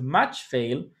 well, if a match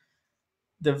fails,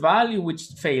 the value which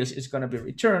fails is going to be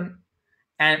returned.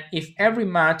 And if every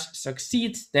match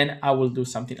succeeds, then I will do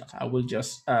something else. I will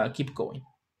just keep going.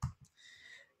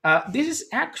 This is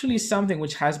actually something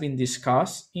which has been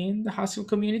discussed in the Haskell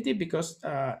community, because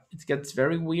it gets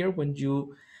very weird when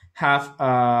you have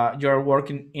you're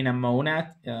working in a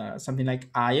monad, something like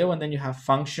IO, and then you have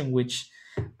function which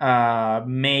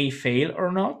may fail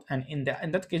or not. And in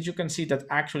that case, you can see that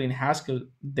actually in Haskell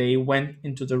they went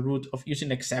into the route of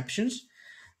using exceptions.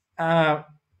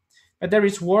 But there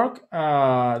is work.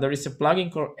 There is a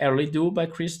plugin called Early Do by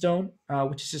Chris Stone,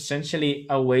 which is essentially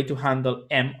a way to handle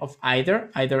M of either.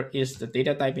 Either is the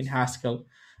data type in Haskell,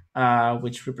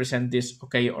 which represent these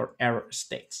OK or error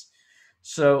states.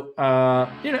 So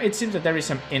it seems that there is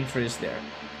some interest there.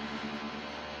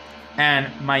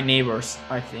 And my neighbors,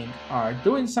 I think, are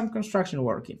doing some construction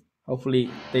working.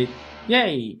 Hopefully they,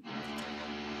 yay.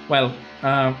 Well,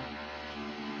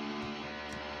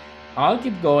 I'll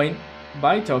keep going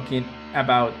by talking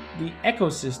about the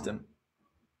ecosystem.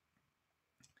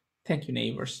 Thank you,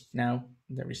 neighbors. Now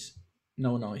there is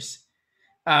no noise.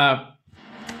 No.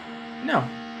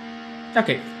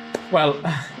 Okay. Well,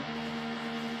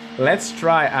 let's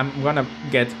try. I'm gonna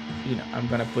get. I'm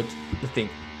gonna put the thing.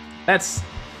 Let's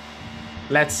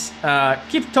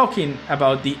keep talking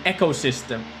about the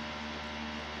ecosystem.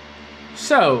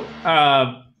 So,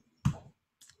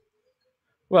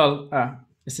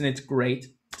 isn't it great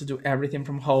to do everything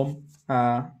from home,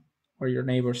 where your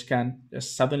neighbors can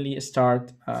just suddenly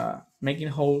start making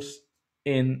holes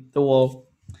in the wall?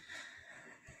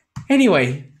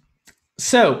 Anyway,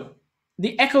 so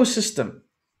the ecosystem.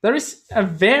 There is a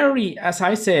very, as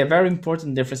I say, a very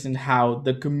important difference in how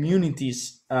the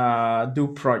communities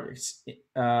do projects,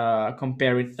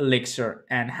 comparing Elixir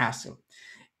and Haskell.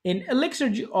 In Elixir,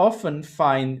 you often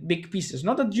find big pieces.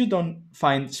 Not that you don't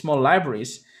find small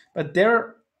libraries, but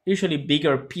they're usually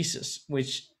bigger pieces,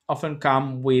 which often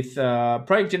come with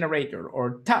project generator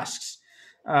or tasks.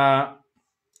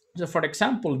 So, for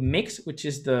example, Mix, which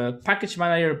is the package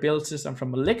manager build system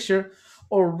from Elixir,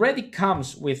 already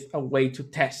comes with a way to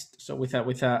test. So, with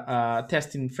a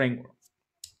testing framework,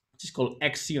 which is called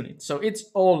XUnit. So it's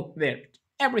all there.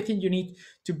 Everything you need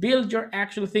to build your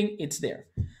actual thing, it's there.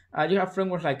 You have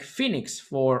frameworks like Phoenix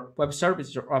for web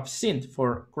services or Absinthe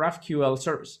for GraphQL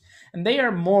service, and they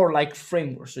are more like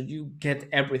frameworks, so you get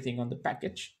everything on the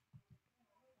package.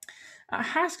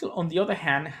 Haskell, on the other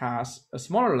hand, has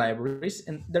smaller libraries,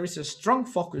 and there is a strong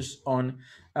focus on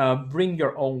bring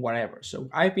your own whatever. So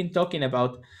I've been talking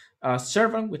about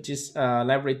Servant, which is a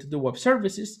library to do web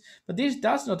services, but this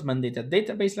does not mandate a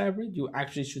database library. You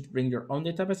actually should bring your own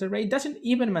database library. It doesn't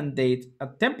even mandate a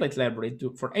template library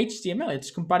for HTML. It's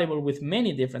compatible with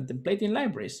many different templating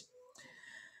libraries,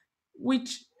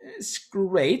 which is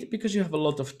great because you have a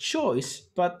lot of choice.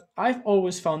 But I've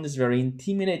always found this very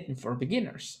intimidating for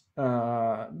beginners,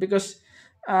 because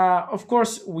of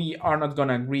course we are not going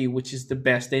to agree which is the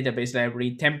best database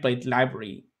library, template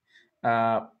library.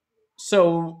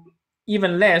 So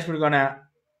even less we're going to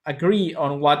agree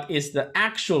on what is the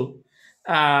actual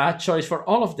choice for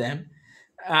all of them.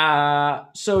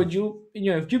 So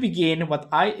if you begin, what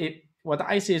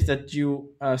I see is that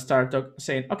you start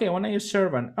saying, okay, when I use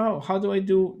servant, oh, how do I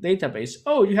do database?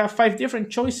 Oh, you have 5 different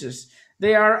choices.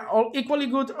 They are all equally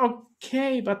good.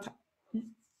 Okay, but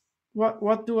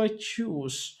what do I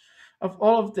choose of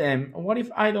all of them? What if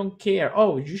I don't care?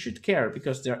 Oh, you should care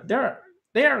because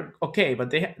they're okay, but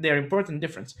they're important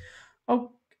difference.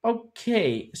 Oh,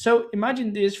 okay. So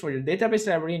imagine this for your database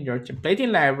library and your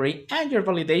templating library and your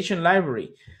validation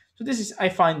library. So this is, I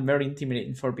find, very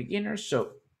intimidating for beginners.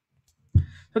 So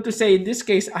to say, in this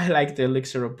case, I like the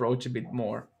Elixir approach a bit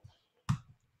more.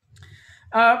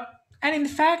 Uh, and in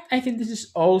fact, I think this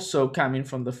is also coming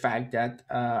from the fact that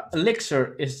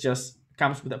Elixir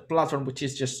comes with a platform which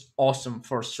is just awesome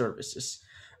for services.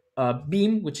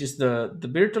 Beam, which is the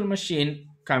virtual machine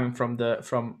coming from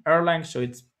Erlang, so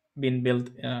it's been built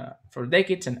for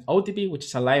decades, and OTP, which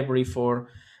is a library for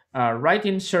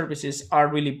writing services, are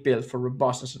really built for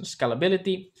robustness and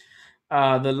scalability.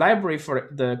 The library for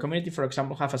the community, for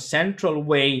example, have a central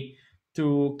way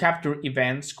to capture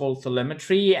events called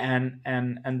telemetry, and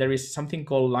there is something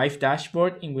called live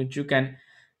dashboard in which you can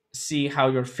see how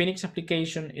your Phoenix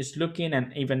application is looking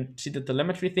and even see the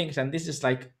telemetry things. And this is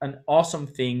like an awesome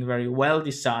thing, very well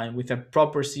designed with a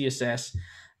proper CSS.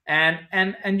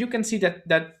 And you can see that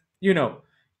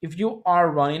if you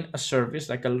are running a service,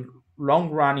 like a long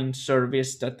running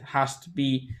service that has to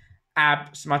be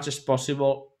app as much as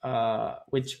possible,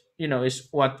 which is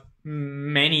what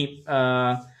many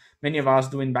of us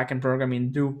doing backend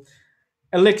programming do.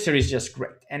 Elixir is just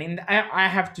great, and I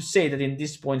have to say that in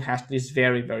this point, Haskell is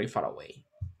very, very far away.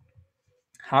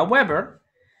 However,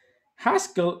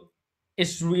 Haskell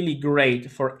is really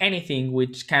great for anything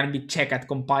which can be checked at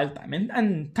compile time,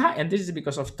 and this is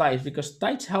because of types, because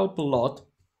types help a lot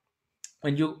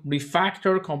when you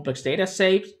refactor complex data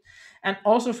sets, and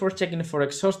also for checking for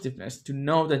exhaustiveness to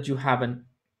know that you haven't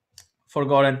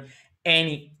forgotten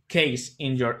any case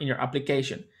in your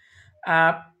application.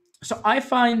 Uh, So I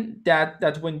find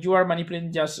that when you are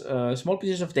manipulating just small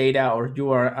pieces of data, or you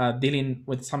are dealing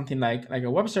with something like a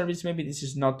web service, maybe this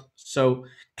is not so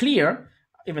clear,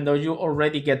 even though you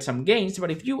already get some gains.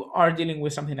 But if you are dealing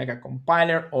with something like a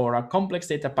compiler or a complex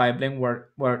data pipeline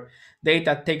where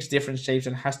data takes different shapes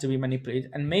and has to be manipulated,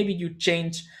 and maybe you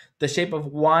change the shape of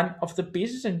one of the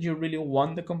pieces, and you really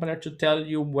want the compiler to tell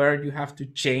you where you have to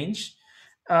change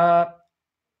uh,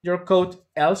 your code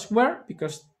elsewhere,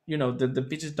 because the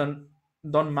pieces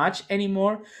don't match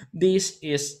anymore. This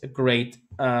is a great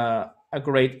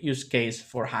use case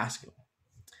for Haskell,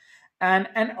 and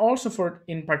also for,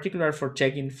 in particular, for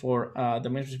checking for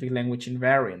domain specific language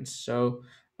invariants. So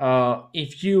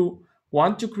if you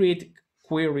want to create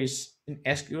queries in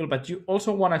SQL, but you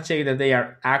also want to check that they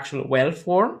are actually well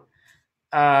formed,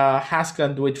 Haskell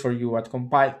can do it for you at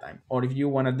compile time. Or if you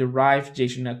want to derive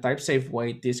JSON in a type safe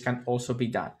way, this can also be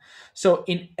done. So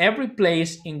in every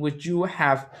place in which you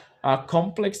have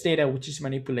complex data which is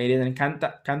manipulated and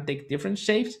can take different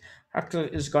shapes, Haskell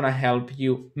is going to help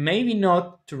you, maybe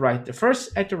not to write the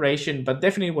first iteration, but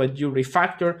definitely when you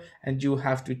refactor and you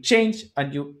have to change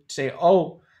and you say,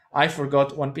 oh, I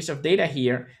forgot one piece of data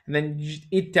here, and then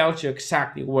it tells you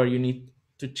exactly where you need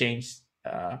to change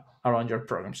around your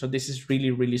program. So this is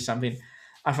really, really something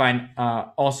I find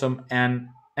awesome. And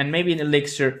maybe in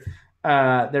Elixir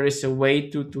there is a way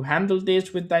to handle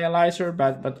this with Dialyzer,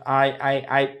 but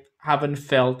I haven't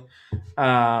felt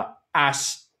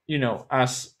as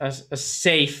as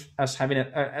safe as having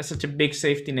as such a big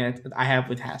safety net that I have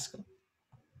with Haskell.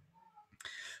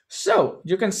 So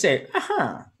you can say,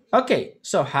 aha, okay,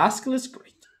 so Haskell is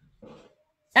great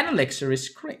and Elixir is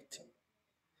great.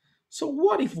 So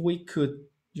what if we could,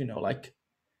 like,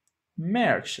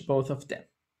 merge both of them?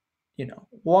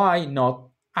 Why not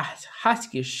a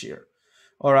Haskeller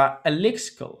or a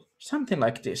Elixir, something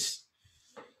like this?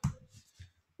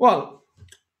 Well,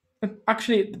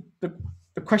 actually, the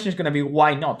question is going to be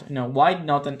why not? Why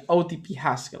not an OTP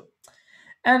Haskell?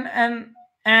 And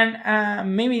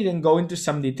maybe then go into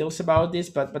some details about this,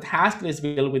 but Haskell is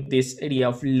built with this idea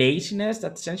of laziness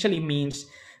that essentially means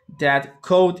that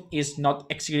code is not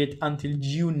executed until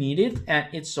you need it, and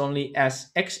it's only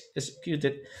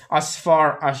executed as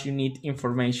far as you need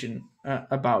information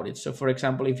about it. So for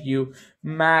example, if you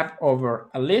map over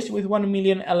a list with 1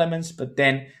 million elements, but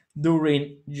then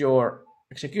during your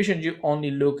execution you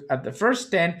only look at the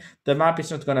first 10, the map is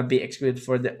not going to be executed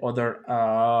for the other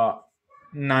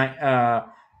nine,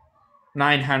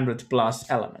 900 plus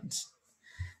elements.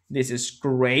 This is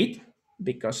great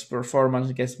because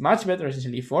performance gets much better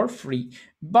essentially for free,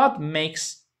 but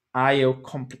makes IO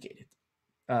complicated.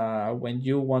 When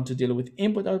you want to deal with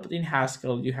input output in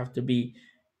Haskell, you have to be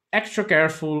extra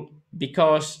careful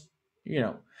because,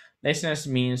 laziness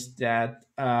means that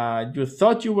you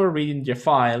thought you were reading the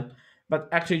file, but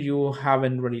actually you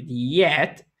haven't read it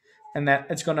yet, and that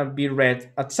it's going to be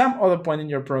read at some other point in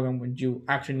your program when you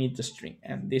actually need the string.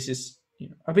 And this is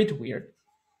a bit weird.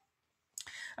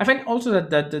 I find also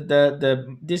that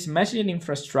this messaging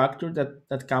infrastructure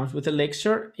that comes with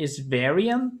Elixir is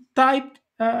variant typed.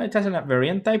 It has a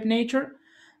variant type nature,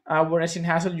 whereas in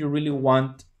Haskell you really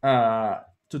want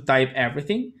to type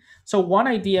everything. So one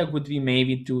idea would be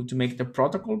maybe to make the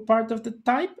protocol part of the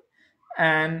type,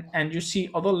 and you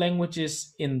see other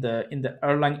languages in the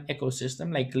Erlang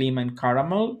ecosystem like Gleam and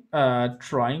Caramel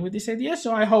trying with this idea.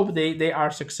 So I hope they are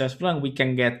successful and we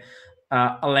can get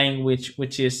a language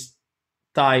which is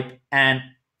type and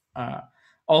uh,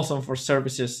 also for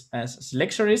services as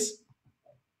Elixir is.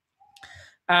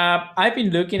 I've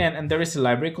been looking and there is a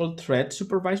library called Thread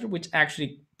Supervisor, which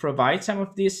actually provides some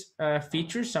of these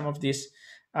features, some of these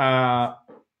uh,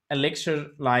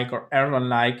 Elixir-like or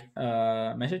Erlang-like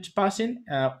message passing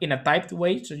in a typed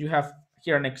way. So you have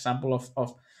here an example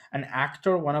of an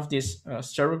actor. One of these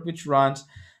servers which runs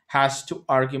has two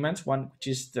arguments. One which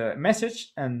is the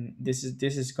message, and this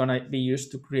is gonna be used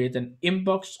to create an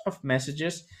inbox of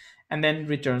messages, and then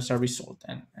returns a result.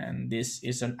 And this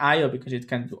is an IO because it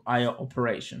can do IO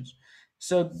operations.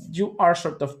 So you are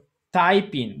sort of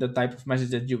typing the type of message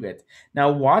that you get.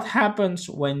 Now, what happens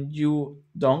when you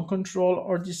don't control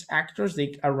all these actors?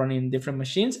 They are running different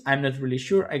machines. I'm not really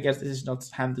sure. I guess this is not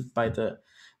handled by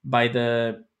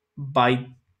the by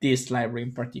this library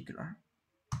in particular.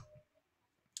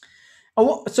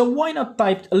 Oh, so why not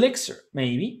type Elixir?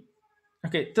 Maybe.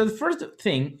 Okay. So the first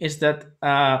thing is that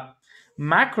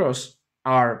macros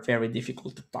are very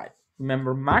difficult to type.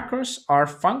 Remember, macros are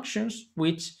functions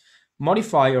which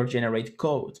modify or generate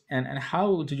code. And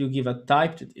how do you give a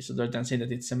type to this other than saying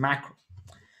that it's a macro?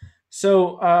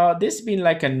 So this has been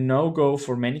like a no-go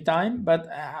for many time, but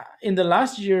in the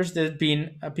last years there's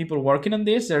been people working on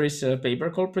this. There is a paper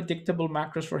called Predictable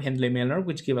Macros for Hindley Miller,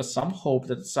 which give us some hope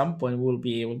that at some point we'll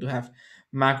be able to have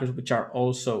macros which are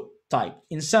also typed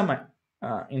in some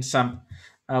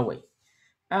way.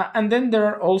 And then there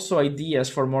are also ideas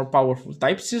for more powerful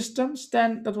type systems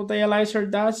than that what the Elixir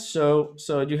does. So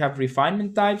you have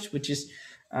refinement types, which is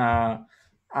uh,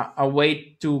 a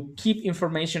way to keep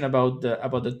information about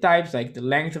the types, like the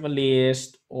length of a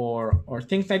list or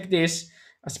things like this,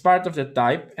 as part of the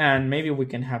type. And maybe we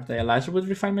can have the Elixir with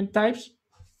refinement types.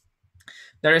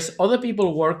 There is other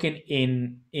people working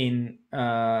in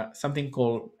something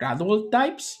called gradual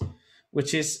types,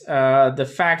 which is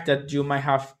the fact that you might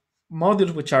have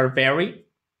modules which are very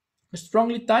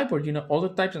strongly typed, or all the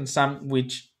types, and some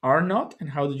which are not, and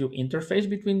how do you interface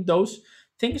between those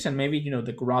things. And maybe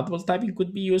the gradual typing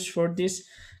could be used for this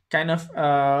kind of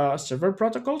server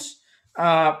protocols.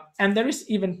 And there is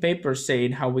even papers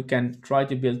saying how we can try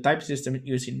to build type systems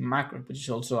using macro, which is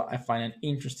also, I find, an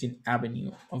interesting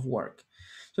avenue of work.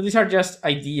 So these are just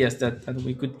ideas that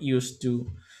we could use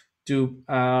to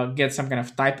get some kind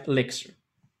of type elixir.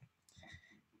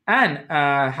 And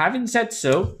having said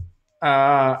so,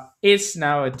 it's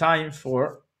now a time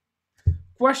for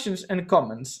questions and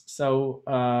comments. So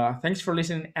thanks for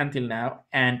listening until now,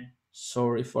 and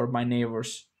sorry for my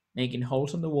neighbors making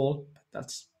holes in the wall.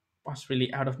 That's was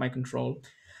really out of my control.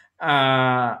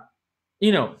 Uh,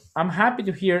 I'm happy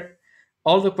to hear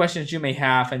all the questions you may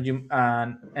have, and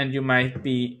you might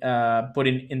be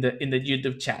putting in the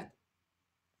YouTube chat.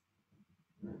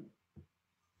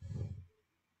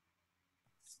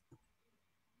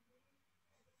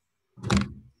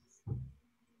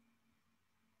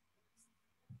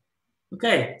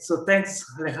 Okay, so thanks,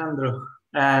 Alejandro,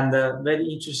 and very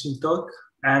interesting talk.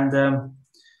 And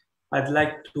I'd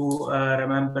like to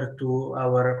remember to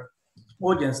our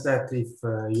audience that if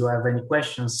you have any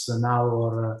questions now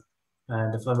or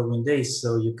the following days,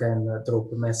 so you can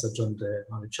drop a message on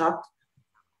the chat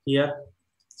here.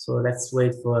 So let's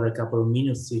wait for a couple of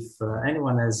minutes if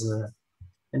anyone has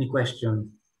any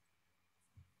question.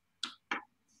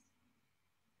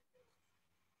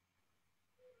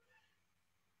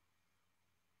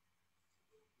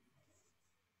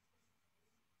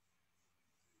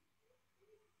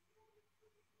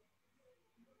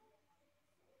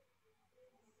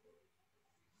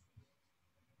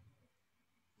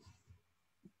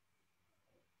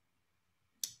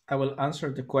 I will answer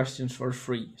the questions for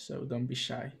free, so don't be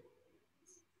shy.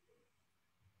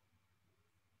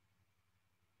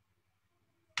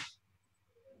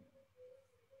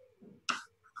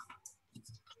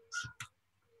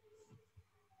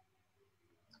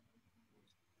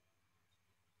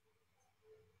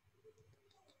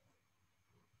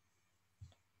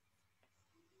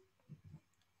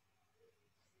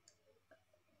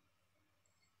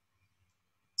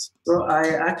 So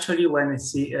I actually, when I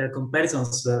see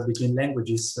comparisons between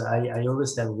languages, I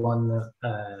always have one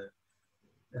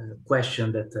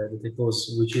question that I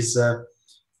pose, which is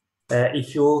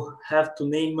if you have to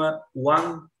name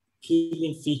one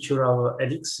killing feature of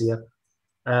Elixir,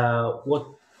 what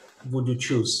would you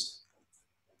choose?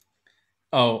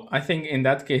 Oh, I think in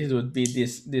that case it would be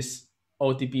this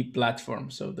OTP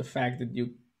platform. So the fact that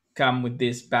you come with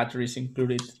these batteries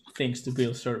included things to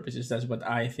build services, that's what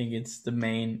I think it's the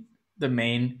main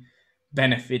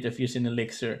benefit of using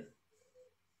Elixir.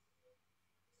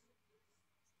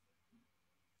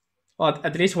 Well,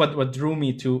 at least what drew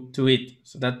me to it.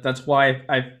 So that's why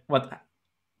I what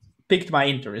piqued my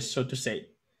interest, so to say.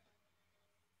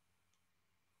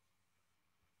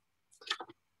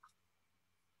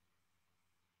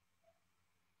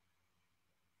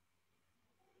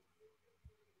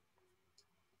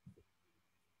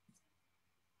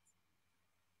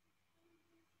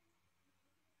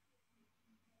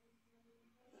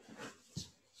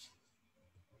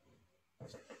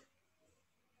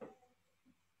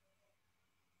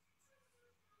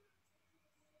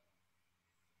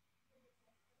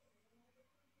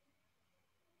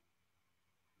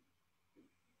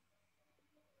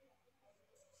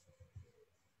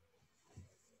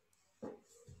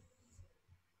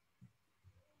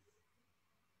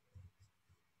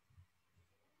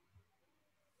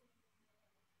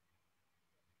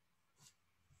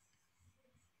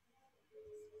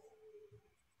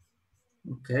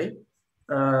 Okay.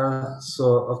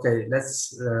 Okay,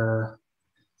 let's.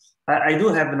 I do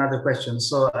have another question.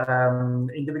 So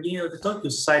in the beginning of the talk, you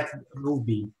cite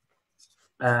Ruby.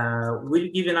 Will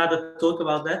you give another talk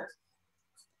about that?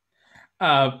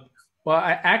 Uh, well,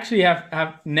 I actually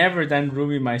have never done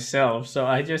Ruby myself, so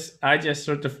I just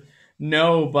sort of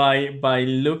know by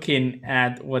looking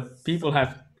at what people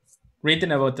have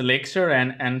written about Elixir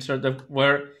and sort of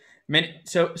where many.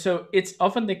 So it's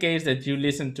often the case that you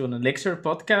listen to an Elixir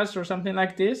podcast or something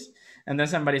like this, and then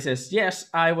somebody says, "Yes,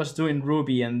 I was doing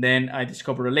Ruby, and then I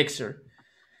discovered Elixir."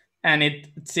 And it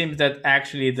seems that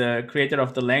actually the creator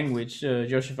of the language,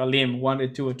 Joseph Alim,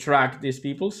 wanted to attract these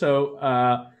people. So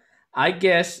I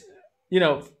guess, you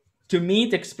know, to me,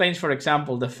 it explains, for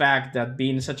example, the fact that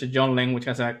being such a young language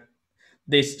has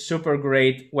this super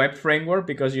great web framework,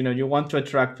 because you want to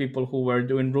attract people who were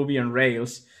doing Ruby on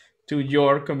Rails to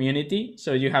your community,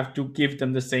 so you have to give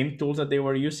them the same tools that they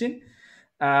were using.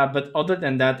 But other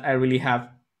than that, I really have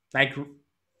like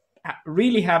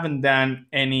really haven't done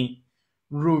any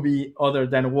Ruby other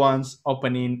than once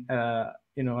opening a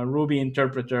Ruby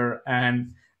interpreter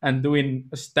and doing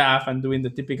stuff and doing the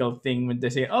typical thing when they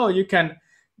say, oh, you can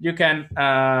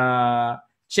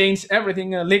change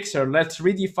everything in Elixir. Let's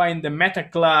redefine the meta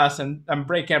class and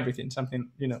break everything.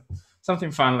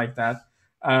 Something fun like that.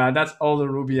 That's all the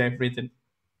Ruby I've written.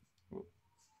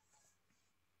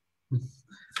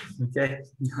 Okay,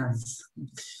 nice.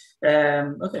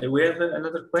 Okay, we have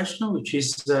another question, which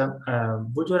is,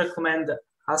 would you recommend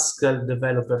Haskell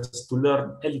developers to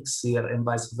learn Elixir and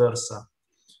vice versa?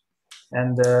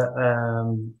 And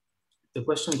the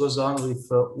question goes on with,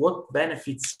 what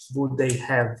benefits would they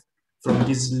have from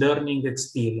this learning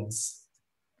experience?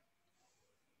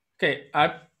 Okay,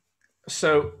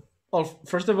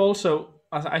 first of all, so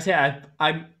as I say,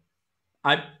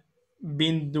 I've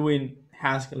been doing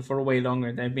Haskell for way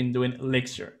longer than I've been doing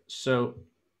Elixir.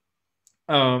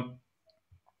 Um,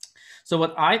 so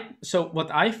what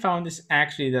I found is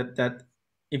actually that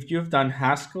if you've done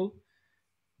Haskell,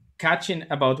 catching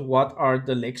about what are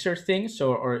the Elixir things,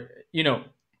 or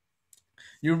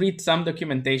you read some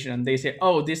documentation and they say,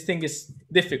 oh, this thing is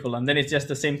difficult, and then it's just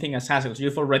the same thing as Haskell. So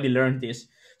you've already learned this,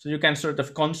 so you can sort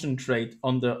of concentrate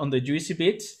on the juicy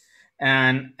bits,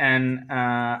 and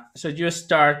so you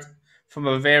start from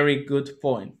a very good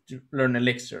point to learn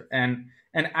Elixir. And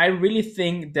I really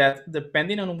think that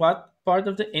depending on what part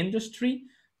of the industry,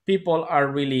 people are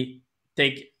really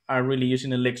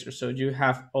using Elixir. So you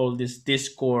have all this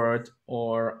Discord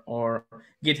or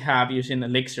GitHub using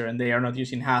Elixir, and they are not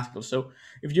using Haskell. So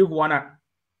if you wanna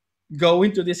go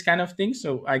into this kind of thing,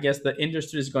 so I guess the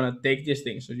industry is gonna take these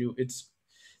things. So it's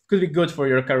could be good for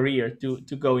your career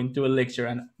to go into Elixir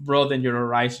and broaden your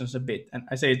horizons a bit. And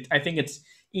I think it's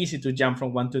easy to jump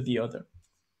from one to the other.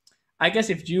 I guess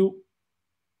if you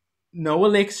know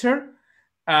Elixir,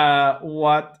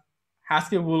 what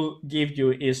Haskell will give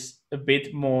you is a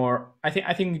bit more. I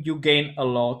think you gain a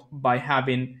lot by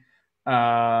having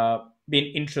been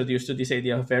introduced to this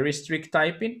idea of very strict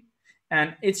typing.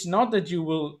 And it's not that you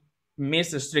will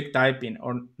miss the strict typing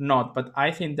or not, but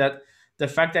I think that the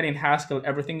fact that in Haskell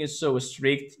everything is so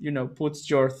strict,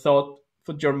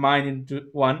 put your mind into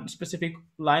one specific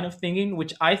line of thinking,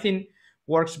 which I think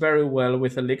works very well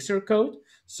with Elixir code.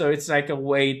 So it's like a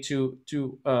way to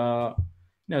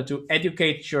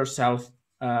educate yourself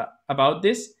about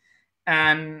this.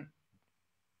 And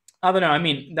I don't know, I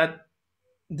mean, that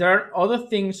there are other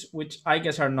things which I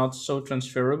guess are not so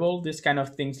transferable. This kind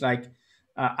of things like,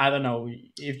 I don't know,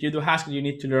 if you do Haskell, you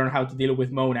need to learn how to deal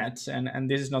with monads, and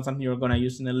this is not something you're going to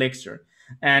use in Elixir.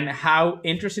 And how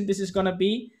interesting this is going to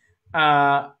be,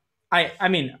 I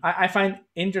find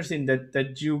interesting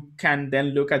that you can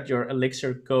then look at your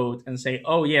Elixir code and say,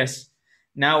 oh yes,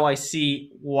 now I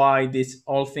see why this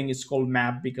whole thing is called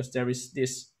map, because there is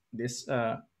this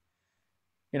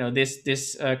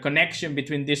connection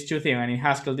between these two things. And in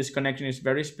Haskell, this connection is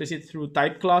very explicit through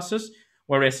type classes,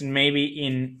 whereas maybe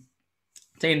in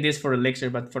saying this for Elixir,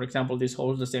 but for example, this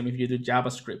holds the same if you do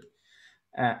JavaScript,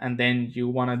 and then you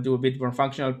want to do a bit more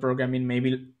functional programming.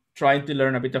 Maybe trying to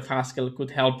learn a bit of Haskell could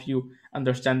help you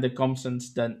understand the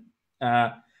constants that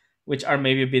which are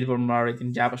maybe a bit more moderate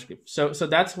in JavaScript. So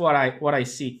that's what I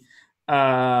see.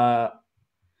 Yeah,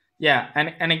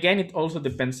 and again, it also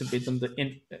depends a bit on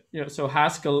so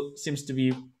Haskell seems to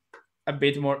be a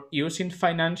bit more used in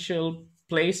financial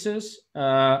places,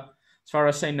 as far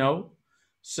as I know.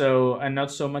 So, and not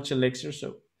so much Elixir.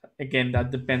 So again, that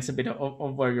depends a bit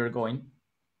of where you're going.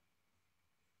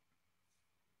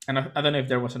 And I don't know if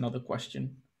there was another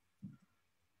question.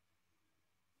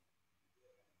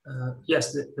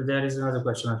 Yes, there is another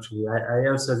question actually. I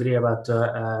also agree about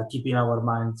keeping our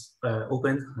minds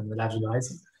open and large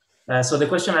guys. So the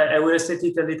question, I will restate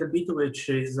it a little bit, which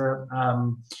is,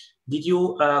 did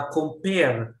you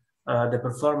compare the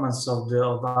performance of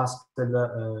Haskell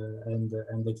and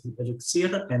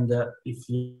Elixir? And if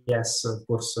yes, of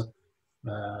course,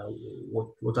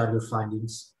 what are your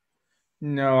findings?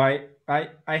 No, I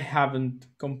haven't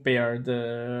compared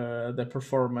the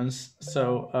performance.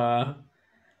 So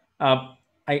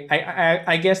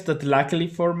I guess that luckily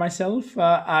for myself,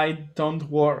 I don't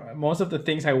work. Most of the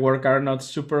things I work are not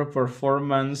super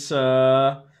performance.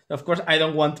 Of course, I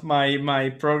don't want my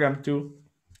program to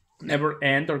never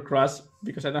end or crash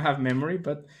because I don't have memory.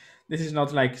 But this is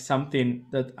not like something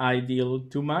that I deal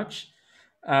too much.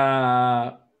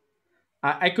 Uh,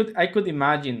 I could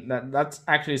imagine that that's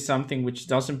actually something which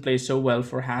doesn't play so well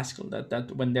for Haskell.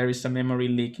 That when there is a memory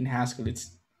leak in Haskell, it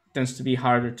tends to be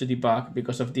harder to debug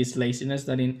because of this laziness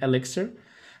than in Elixir,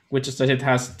 which is that it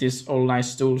has these all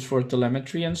nice tools for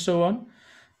telemetry and so on.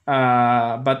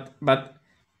 But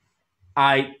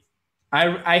I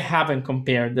haven't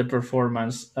compared the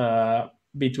performance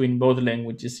between both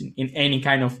languages in any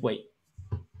kind of way.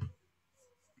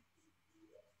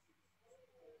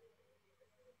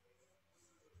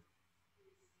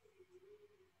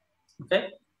 Okay.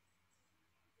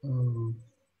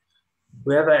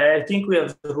 I think we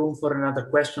have room for another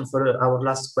question for our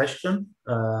last question,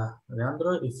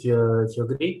 Leandro, if you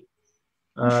agree.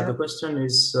 Sure. The question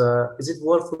is it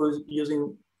worth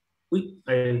using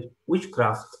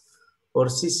witchcraft, or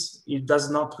since it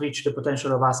does not reach the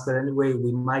potential of Haskell anyway,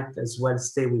 we might as well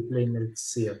stay with plain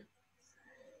Elixir?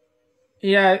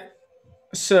 Yeah.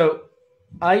 So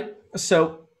I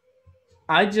so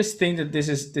I just think that this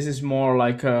is more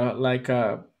like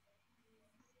a.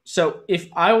 So if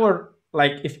I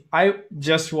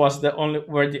just was the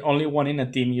only one in a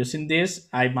team using this,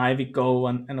 I might go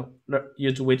and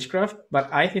use witchcraft.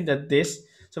 But I think that this,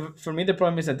 so for me the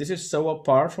problem is that this is so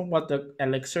apart from what the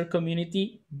Elixir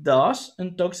community does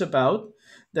and talks about,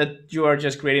 that you are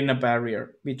just creating a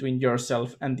barrier between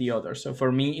yourself and the other. So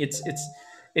for me it's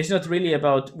not really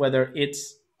about whether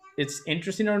it's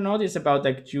interesting or not. It's about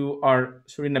that you are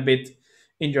sort of a bit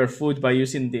in your foot by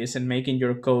using this and making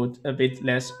your code a bit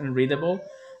less unreadable.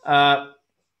 Uh,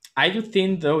 I do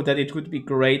think though that it would be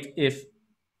great if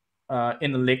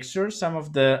in Elixir some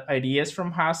of the ideas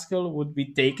from Haskell would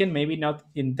be taken, maybe not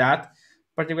in that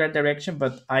particular direction,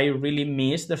 but I really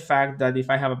miss the fact that if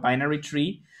I have a binary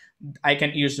tree, I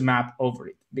can use map over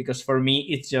it, because for me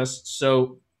it's just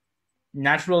so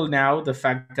natural now, the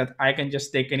fact that I can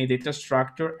just take any data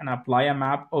structure and apply a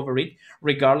map over it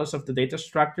regardless of the data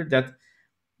structure, that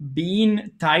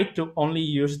being tied to only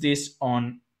use this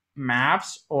on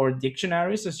maps or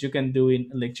dictionaries as you can do in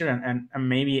Elixir, and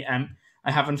maybe I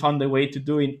haven't found a way to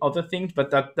do in other things, but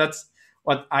that's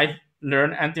what I've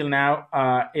learned until now.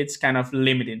 It's kind of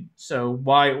limiting. So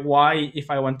why if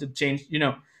I want to change,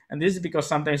 and this is because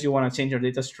sometimes you want to change your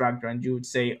data structure and you would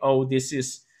say, oh, this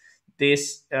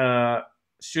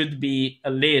should be a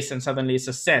list, and suddenly it's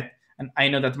a set, and I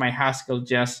know that my Haskell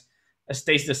just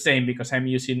stays the same because I'm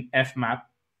using fmap.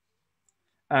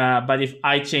 But if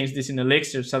I change this in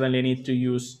Elixir, suddenly I need to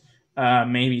use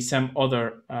maybe some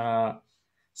other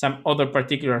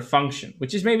particular function,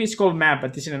 which is maybe it's called map,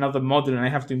 but it's in another module, and I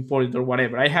have to import it or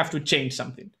whatever. I have to change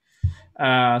something.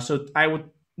 So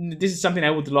this is something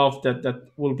I would love that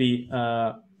will be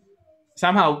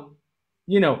somehow,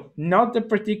 not the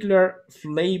particular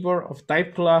flavor of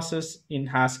type classes in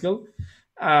Haskell,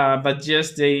 but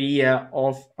just the idea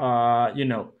of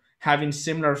having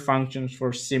similar functions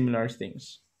for similar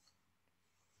things.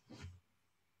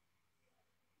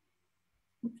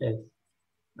 Okay.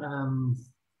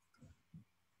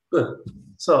 Good.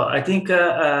 So I think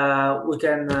we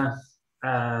can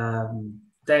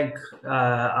thank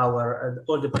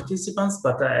all the participants,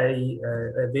 but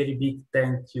a very big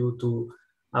thank you to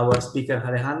our speaker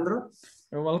Alejandro.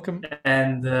 You're welcome.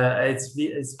 And it's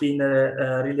been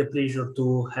really a pleasure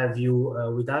to have you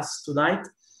with us tonight.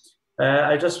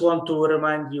 I just want to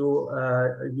remind you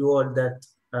all that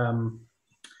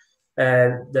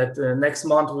next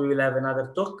month we will have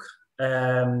another talk.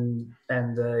 And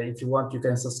if you want, you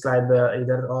can subscribe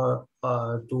either to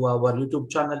our YouTube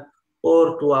channel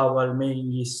or to our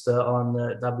mailing list on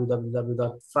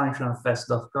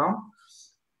www.functionalfest.com.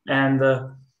 And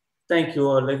thank you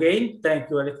all again.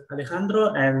 Thank you,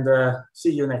 Alejandro, and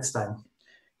see you next time.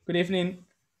 Good evening.